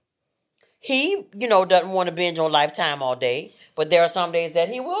with him. He, doesn't want to binge on Lifetime all day, but there are some days that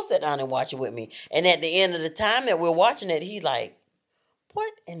he will sit down and watch it with me. And at the end of the time that we're watching it, he's like,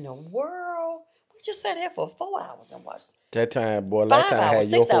 what in the world? We just sat here for 4 hours and watched it. That time, boy, 5 Lifetime hours,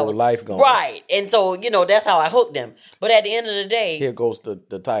 had your 6 whole hours. life going. Right. And so, that's how I hooked him. But at the end of the day. Here goes the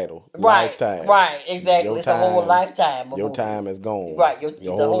title. Right. Lifetime. Right. Exactly. It's a whole lifetime. Your time is gone. Right.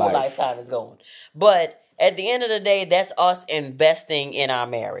 The whole lifetime is gone. But at the end of the day, that's us investing in our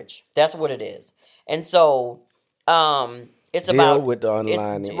marriage. That's what it is. And so, it's about. Deal with the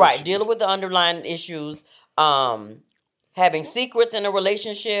underlying issues. Right. Dealing with the underlying issues. Having secrets in a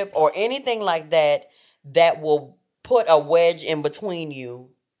relationship or anything like that will put a wedge in between you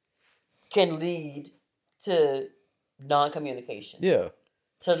can lead to non-communication. Yeah.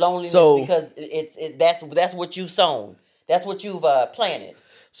 To loneliness because that's what you've sown. That's what you've planted.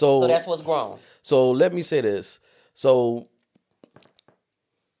 So that's what's grown. So let me say this. So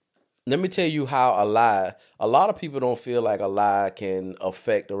let me tell you how a lot of people don't feel like a lie can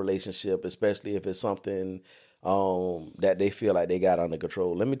affect a relationship, especially if it's something that they feel like they got under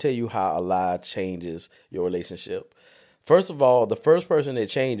control. Let me tell you how a lie changes your relationship. First of all, the first person that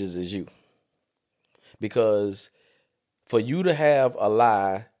changes is you. Because for you to have a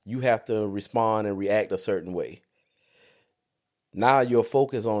lie, you have to respond and react a certain way. Now you're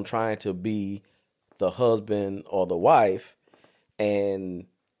focused on trying to be the husband or the wife, and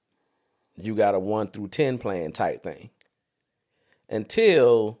you got a 1 through 10 plan type thing.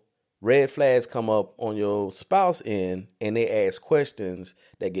 Until red flags come up on your spouse end and they ask questions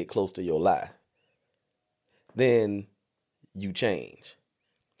that get close to your lie. Then you change.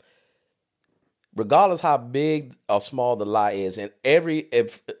 Regardless how big or small the lie is, and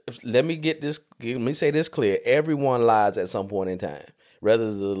let me say this clear, everyone lies at some point in time. Whether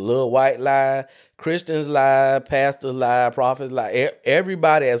it's a little white lie, Christians lie, pastors lie, prophets lie,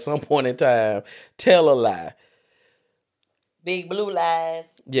 everybody at some point in time tell a lie. Big blue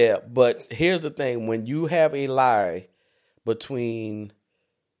lies. Yeah, but here's the thing. When you have a lie in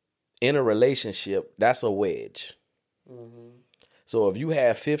a relationship, that's a wedge. Mm-hmm. So if you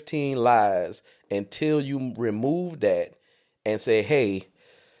have 15 lies, until you remove that and say, hey,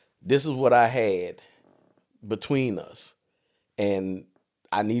 this is what I had between us, and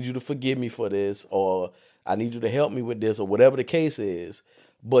I need you to forgive me for this, or I need you to help me with this, or whatever the case is,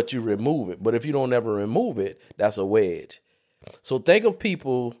 but you remove it. But if you don't ever remove it, that's a wedge. So think of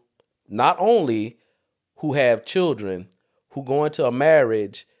people not only who have children, who go into a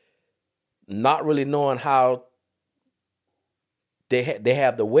marriage not really knowing how they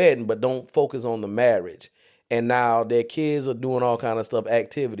have the wedding, but don't focus on the marriage. And now their kids are doing all kind of stuff,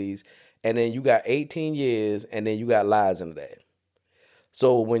 activities, and then you got 18 years, and then you got lies into that.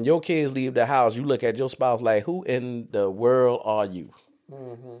 So when your kids leave the house, you look at your spouse like, who in the world are you?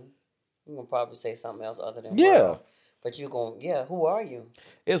 Mm-hmm. You're going to probably say something else other than yeah. world. But you're going, who are you?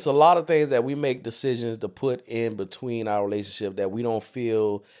 It's a lot of things that we make decisions to put in between our relationship that we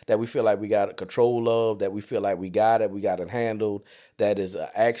feel like we got control of, that we feel like we got it handled, that is an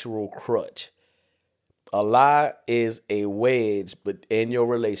actual crutch. A lie is a wedge but in your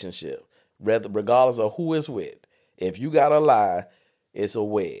relationship, regardless of who it's with. If you got a lie, it's a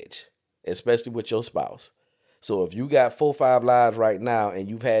wedge, especially with your spouse. So if you got 4 or 5 lies right now and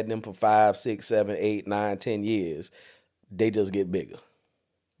you've had them for 5, 6, 7, 8, 9, 10 years, they just get bigger.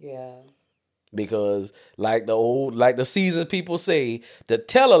 Yeah. Because like the seasoned people say, to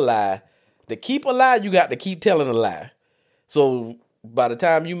tell a lie, to keep a lie, you got to keep telling a lie. So by the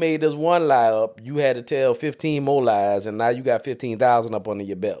time you made this one lie up, you had to tell 15 more lies, and now you got 15,000 up under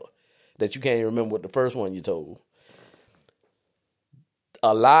your belt that you can't even remember what the first one you told.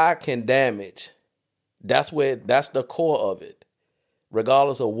 A lie can damage. That's the core of it.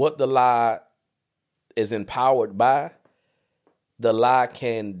 Regardless of what the lie is empowered by, the lie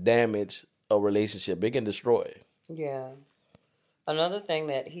can damage a relationship. It can destroy it. Yeah. Another thing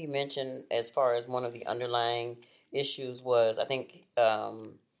that he mentioned as far as one of the underlying issues was, I think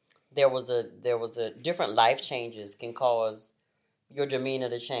there was a different life changes can cause your demeanor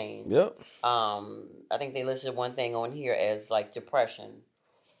to change. Yep. I think they listed one thing on here as like depression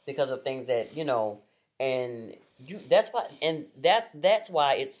because of things that, and that's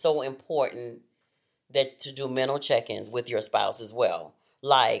why it's so important that to do mental check-ins with your spouse as well.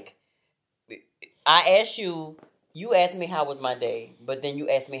 Like, I asked you asked me how was my day, but then you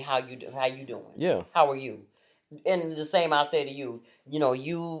asked me how you doing. Yeah. How are you? And the same I'll say to you. You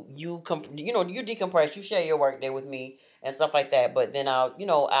decompress, you share your work day with me and stuff like that. But then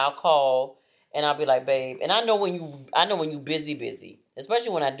I'll call and I'll be like, babe, and I know when you busy,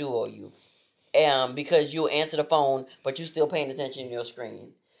 especially when I do owe you. Because you'll answer the phone, but you still paying attention to your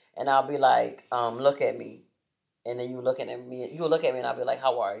screen. And I'll be like, look at me. And then you'll look at me and I'll be like,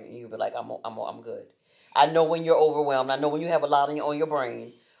 how are you? And you'll be like, I'm good. I know when you're overwhelmed. I know when you have a lot on your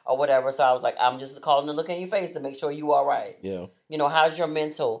brain or whatever. So I was like, I'm just calling to look in your face to make sure you all right. Yeah. How's your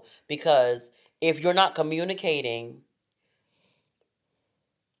mental? Because if you're not communicating,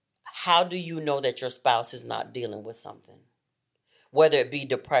 how do you know that your spouse is not dealing with something? Whether it be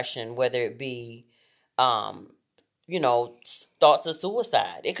depression, whether it be, thoughts of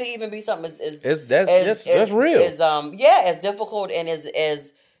suicide. It could even be something that's real. As difficult and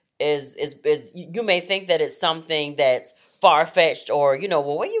as you may think that it's something that's far-fetched or,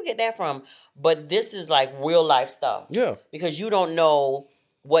 where you get that from? But this is like real life stuff. Yeah. Because you don't know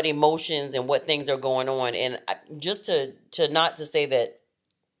what emotions and what things are going on. And just to not to say that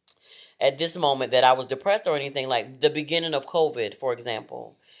at this moment that I was depressed or anything, like the beginning of COVID, for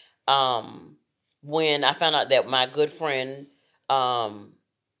example, when I found out that my good friend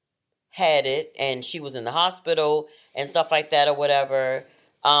had it and she was in the hospital and stuff like that or whatever,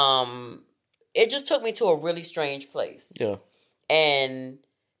 it just took me to a really strange place. Yeah. And,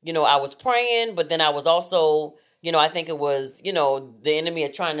 I was praying, but then I was also, I think it was, the enemy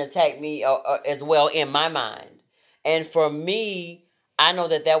trying to attack me as well in my mind. And for me, I know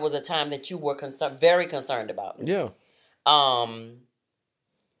that was a time that you were very concerned about. Yeah.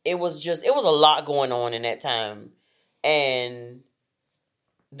 It was a lot going on in that time. And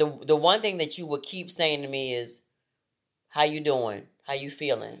the one thing that you would keep saying to me is, how you doing? How you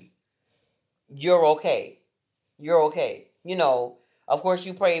feeling? You're okay. You're okay. Of course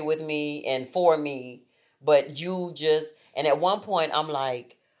you prayed with me and for me, but and at one point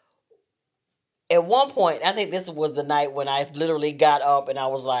I think this was the night when I literally got up and I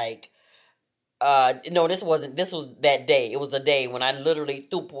was like, no, this was that day. It was the day when I literally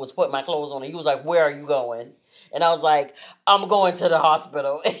was putting my clothes on and he was like, where are you going? And I was like, I'm going to the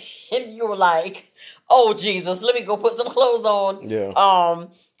hospital. And you were like, oh, Jesus, let me go put some clothes on. Yeah.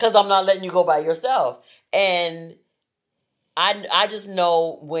 Because I'm not letting you go by yourself. And I just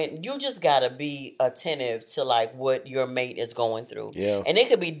know when you just got to be attentive to like what your mate is going through. Yeah. And it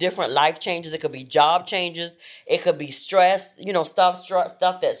could be different life changes. It could be job changes. It could be stress, stuff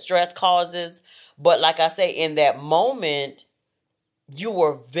that stress causes. But like I say, in that moment, you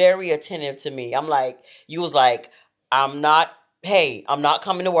were very attentive to me. You was like, I'm not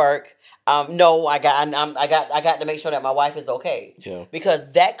coming to work. No, I got to make sure that my wife is okay. Yeah.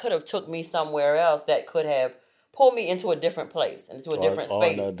 Because that could have took me somewhere else that could have pulled me into a different place, into a different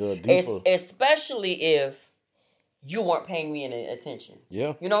space. Especially if you weren't paying me any attention.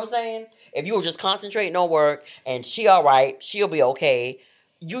 Yeah. You know what I'm saying? If you were just concentrating on work and she all right, she'll be okay.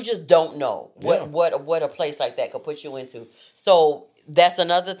 You just don't know what a place like that could put you into. So that's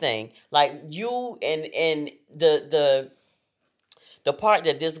another thing. Like you and the part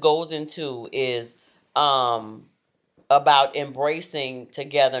that this goes into is about embracing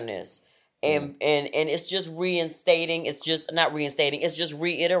togetherness. And it's just reiterating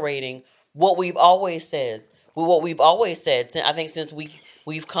what we've always said. I think since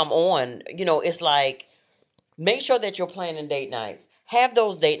we've come on, it's like, make sure that you're planning date nights. Have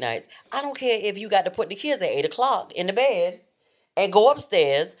those date nights. I don't care if you got to put the kids at 8:00 in the bed and go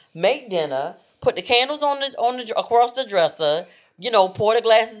upstairs, make dinner, put the candles on the across the dresser, pour the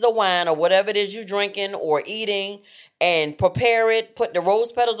glasses of wine or whatever it is you drinking or eating, and prepare it, put the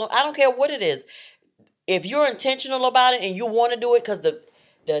rose petals on. I don't care what it is. If you're intentional about it and you want to do it, because the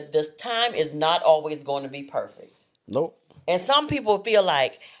time is not always going to be perfect. Nope. And some people feel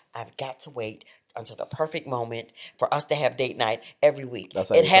like, I've got to wait until the perfect moment for us to have date night every week. That's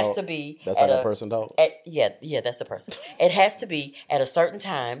how it you has talk? to be. That's how that person talks? Yeah, that's the person. It has to be at a certain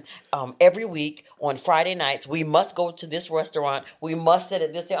time every week on Friday nights. We must go to this restaurant. We must sit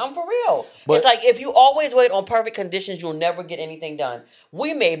at this here. I'm for real. But it's like if you always wait on perfect conditions, you'll never get anything done.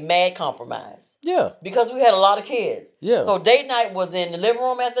 We made mad compromise. Yeah. Because we had a lot of kids. Yeah. So date night was in the living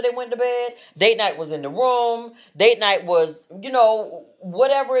room after they went to bed. Date night was in the room. Date night was,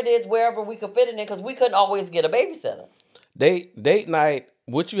 whatever it is, wherever we could fit it in, because we couldn't always get a babysitter. Date night,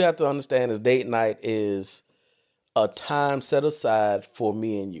 what you have to understand is date night is a time set aside for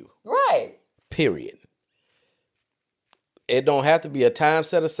me and you. Right. Period. It don't have to be a time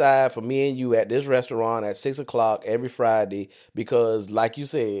set aside for me and you at this restaurant at 6:00 every Friday, because like you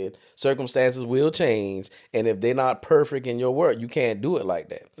said, circumstances will change. And if they're not perfect in your work, you can't do it like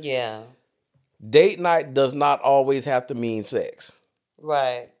that. Yeah. Date night does not always have to mean sex.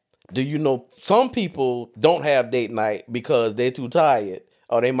 Right. Do you know some people don't have date night because they're too tired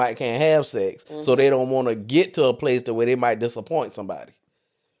or they can't have sex. Mm-hmm. So they don't want to get to a place to where they might disappoint somebody.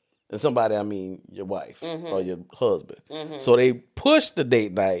 And somebody, I mean your wife or your husband. Mm-hmm. So they push the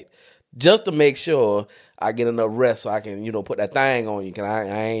date night just to make sure I get enough rest so I can, put that thing on you.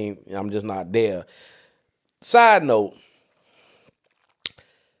 I'm just not there. Side note.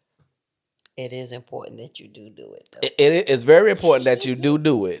 It is important that you do it, though. It is very important that you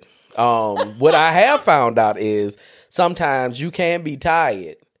do it. What I have found out is sometimes you can be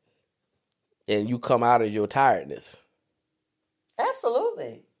tired and you come out of your tiredness.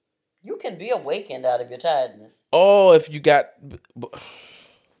 Absolutely. You can be awakened out of your tiredness. Oh, if you got...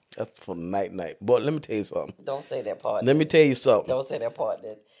 That's for night. But let me tell you something. Don't say that part. Let me tell you something. Don't say that part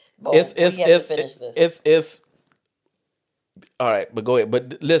then. We have to finish this. It's all right, but go ahead.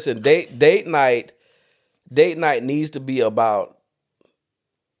 But listen, date night needs to be about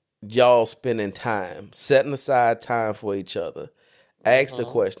y'all spending time, setting aside time for each other. Ask the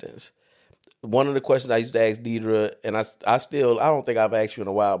questions. One of the questions I used to ask Deidre, and I don't think I've asked you in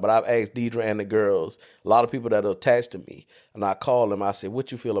a while, but I've asked Deidre and the girls, a lot of people that are attached to me, and I call them, I say, how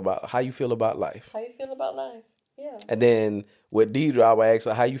you feel about life? How you feel about life? Yeah. And then with Deidre, I would ask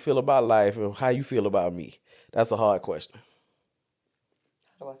her how you feel about life and how you feel about me. That's a hard question.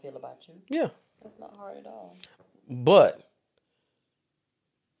 How do I feel about you? Yeah. That's not hard at all. But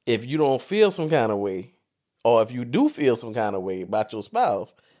if you don't feel some kind of way, or if you do feel some kind of way about your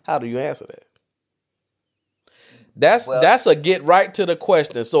spouse, how do you answer that? That's a get right to the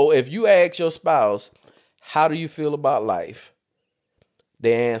question. So if you ask your spouse, how do you feel about life?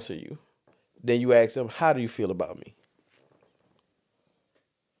 They answer you. Then you ask them, how do you feel about me?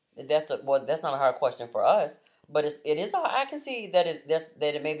 That's not a hard question for us, but it is. I can see that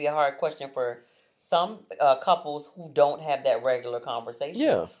it may be a hard question for some couples who don't have that regular conversation.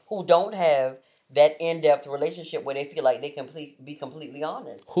 Yeah. Who don't have that in-depth relationship where they feel like they can be completely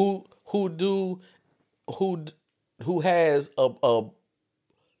honest. Who has a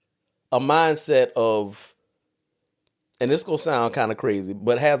mindset of, and this gonna sound kind of crazy,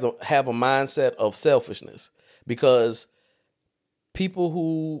 but have a mindset of selfishness, because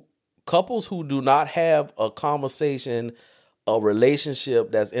couples who do not have a conversation, a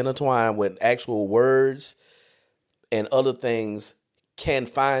relationship that's intertwined with actual words and other things, can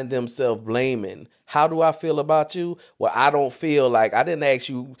find themselves blaming. How do I feel about you? Well, I don't feel like, I didn't ask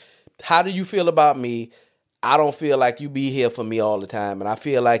you, how do you feel about me? I don't feel like you be here for me all the time. And I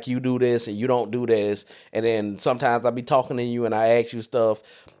feel like you do this and you don't do this. And then sometimes I be talking to you and I ask you stuff.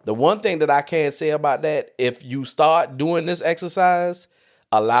 The one thing that I can say about that, if you start doing this exercise,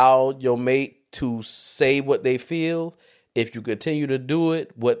 allow your mate to say what they feel. If you continue to do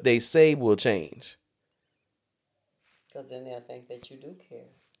it, what they say will change. Because then they'll think that you do care.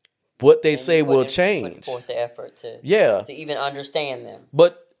 What they say will change. Put forth the effort to even understand them.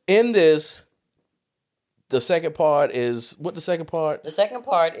 But in this, the second part is, what the second part? The second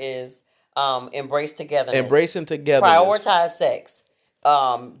part is embrace togetherness. Embracing togetherness. Prioritize sex.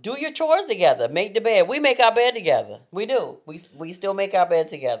 Do your chores together. Make the bed. We make our bed together. We do. We still make our bed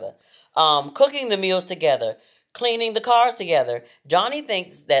together. Cooking the meals together. Cleaning the cars together. Johnny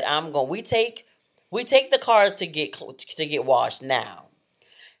thinks that we take the cars to get washed now.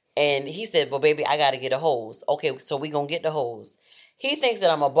 And he said, well, baby, I got to get a hose. Okay, so we going to get the hose. He thinks that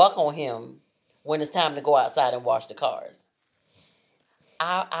I'm a buck on him when it's time to go outside and wash the cars.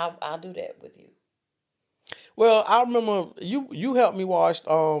 I'll do that with you. Well, I remember you helped me wash.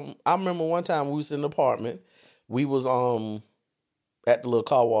 I remember one time we was in the apartment. We was at the little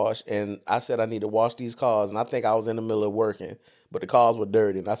car wash, and I said I need to wash these cars, and I think I was in the middle of working, but the cars were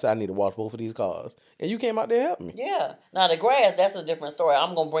dirty, and I said I need to wash both of these cars, and you came out there and helped me. Yeah. Now the grass, that's a different story.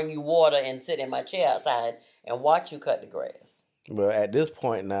 I'm gonna bring you water and sit in my chair outside and watch you cut the grass. But at this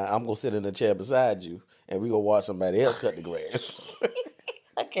point now, I'm gonna sit in the chair beside you, and we gonna watch somebody else cut the grass.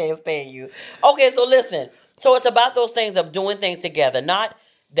 I can't stand you. Okay, so listen. So it's about those things of doing things together, not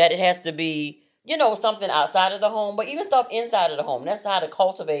that it has to be, something outside of the home, but even stuff inside of the home. That's how to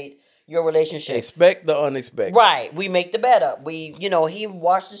cultivate your relationship. Expect the unexpected. Right. We make the bed up. He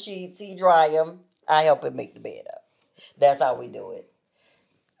wash the sheets, he dry them. I help him make the bed up. That's how we do it.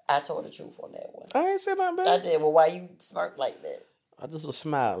 I told the truth on that one. I ain't said nothing bad. I did. Well, why you smirk like that? I just was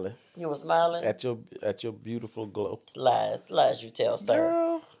smiling. You were smiling? At your beautiful glow. Lies you tell, sir.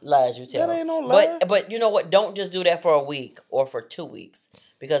 Girl, lies you tell. That ain't no lie. But you know what? Don't just do that for a week or for 2 weeks,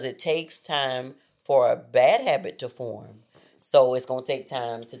 because it takes time for a bad habit to form. So it's going to take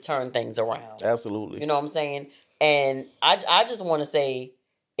time to turn things around. Absolutely. You know what I'm saying? And I just want to say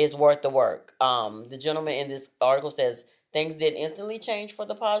it's worth the work. The gentleman in this article says things didn't instantly change for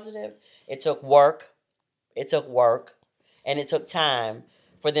the positive. It took work. And it took time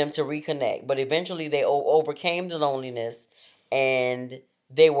for them to reconnect. But eventually they overcame the loneliness, and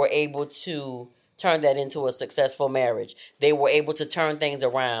they were able to turn that into a successful marriage. They were able to turn things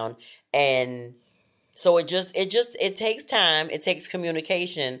around. And so it takes time. It takes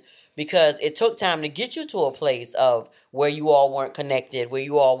communication, because it took time to get you to a place of where you all weren't connected, where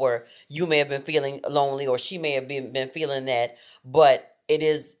you may have been feeling lonely, or she may have been feeling that, but it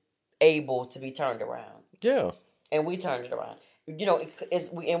is able to be turned around. Yeah. And we turned it around. We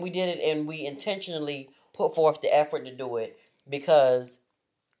did it, and we intentionally put forth the effort to do it, because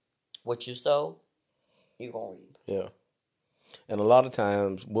what you sow, you're going to reap. Yeah. And a lot of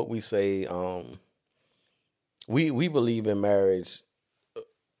times what we say, we believe in marriage.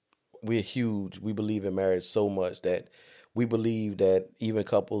 We're huge. We believe in marriage so much that we believe that even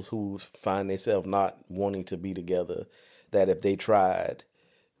couples who find themselves not wanting to be together, that if they tried,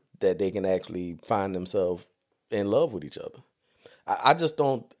 that they can actually find themselves in love with each other. I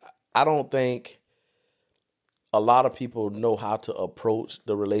don't think a lot of people know how to approach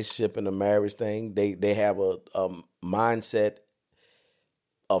the relationship and the marriage thing. They have a mindset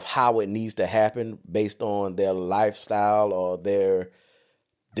of how it needs to happen based on their lifestyle or their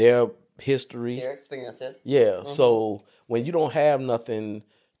history. Their experiences. Yeah. So when you don't have nothing,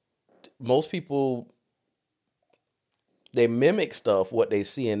 most people, they mimic stuff, what they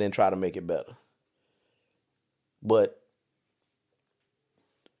see, and then try to make it better. But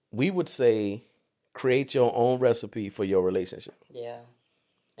we would say create your own recipe for your relationship. Yeah.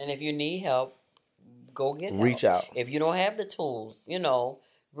 And if you need help, go get help. Reach out. If you don't have the tools,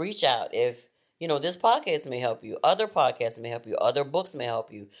 reach out. If, this podcast may help you. Other podcasts may help you. Other books may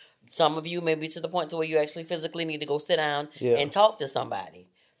help you. Some of you may be to the point to where you actually physically need to go sit down and talk to somebody.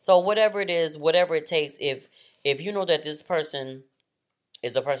 So whatever it is, whatever it takes, if you know that this person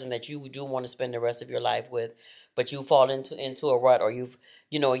is a person that you do want to spend the rest of your life with, but you fall into a rut, or you've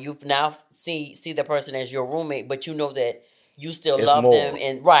now see the person as your roommate, but you know that you still love them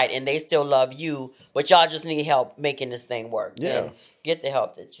and they still love you, but y'all just need help making this thing work. Yeah. Then get the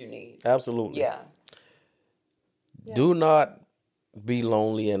help that you need. Absolutely. Yeah. Do not be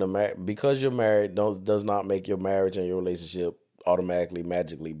lonely in a marriage. Because you're married does not make your marriage and your relationship automatically,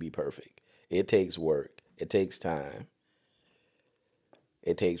 magically be perfect. It takes work. It takes time.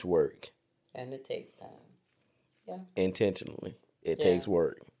 It takes work. And it takes time. Yeah. Intentionally. It takes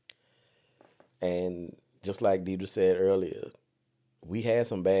work. And just like Deidre said earlier, we had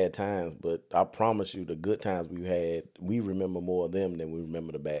some bad times, but I promise you the good times we had, we remember more of them than we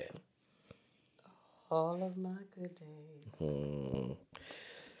remember the bad. All of my good days.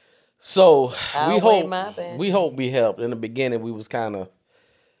 So we hope we helped. In the beginning, we was kind of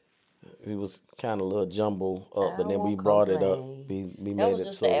a little jumble up, but then we brought it up. We made that was it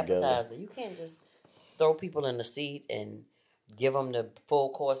just so the together. appetizer. You can't just throw people in the seat and give them the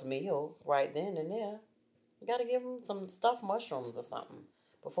full course meal right then and there. You got to give them some stuffed mushrooms or something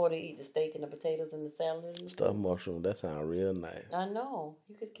before they eat the steak and the potatoes and the salad. And the Stuffed mushroom, that sounds real nice. I know.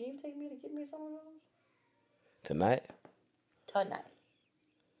 Can you take me to get me some of those? Tonight? Tonight.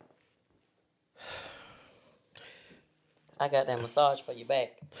 I got that massage for your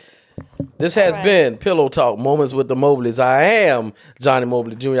back. This has been Pillow Talk, Moments with the Mobleys. I am Johnny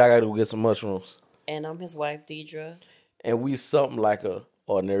Mobley Jr. I got to go get some mushrooms. And I'm his wife, Deidre. And we something like a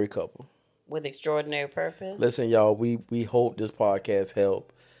ordinary couple. With extraordinary purpose. Listen, y'all, we hope this podcast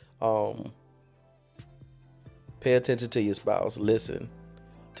help. Pay attention to your spouse. Listen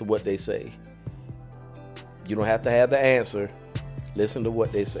to what they say. You don't have to have the answer. Listen to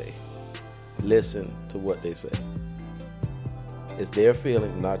what they say. Listen to what they say. It's their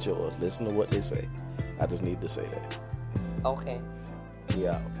feelings, not yours. Listen to what they say. I just need to say that. Okay. We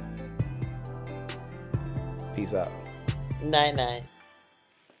out. Peace out. Night.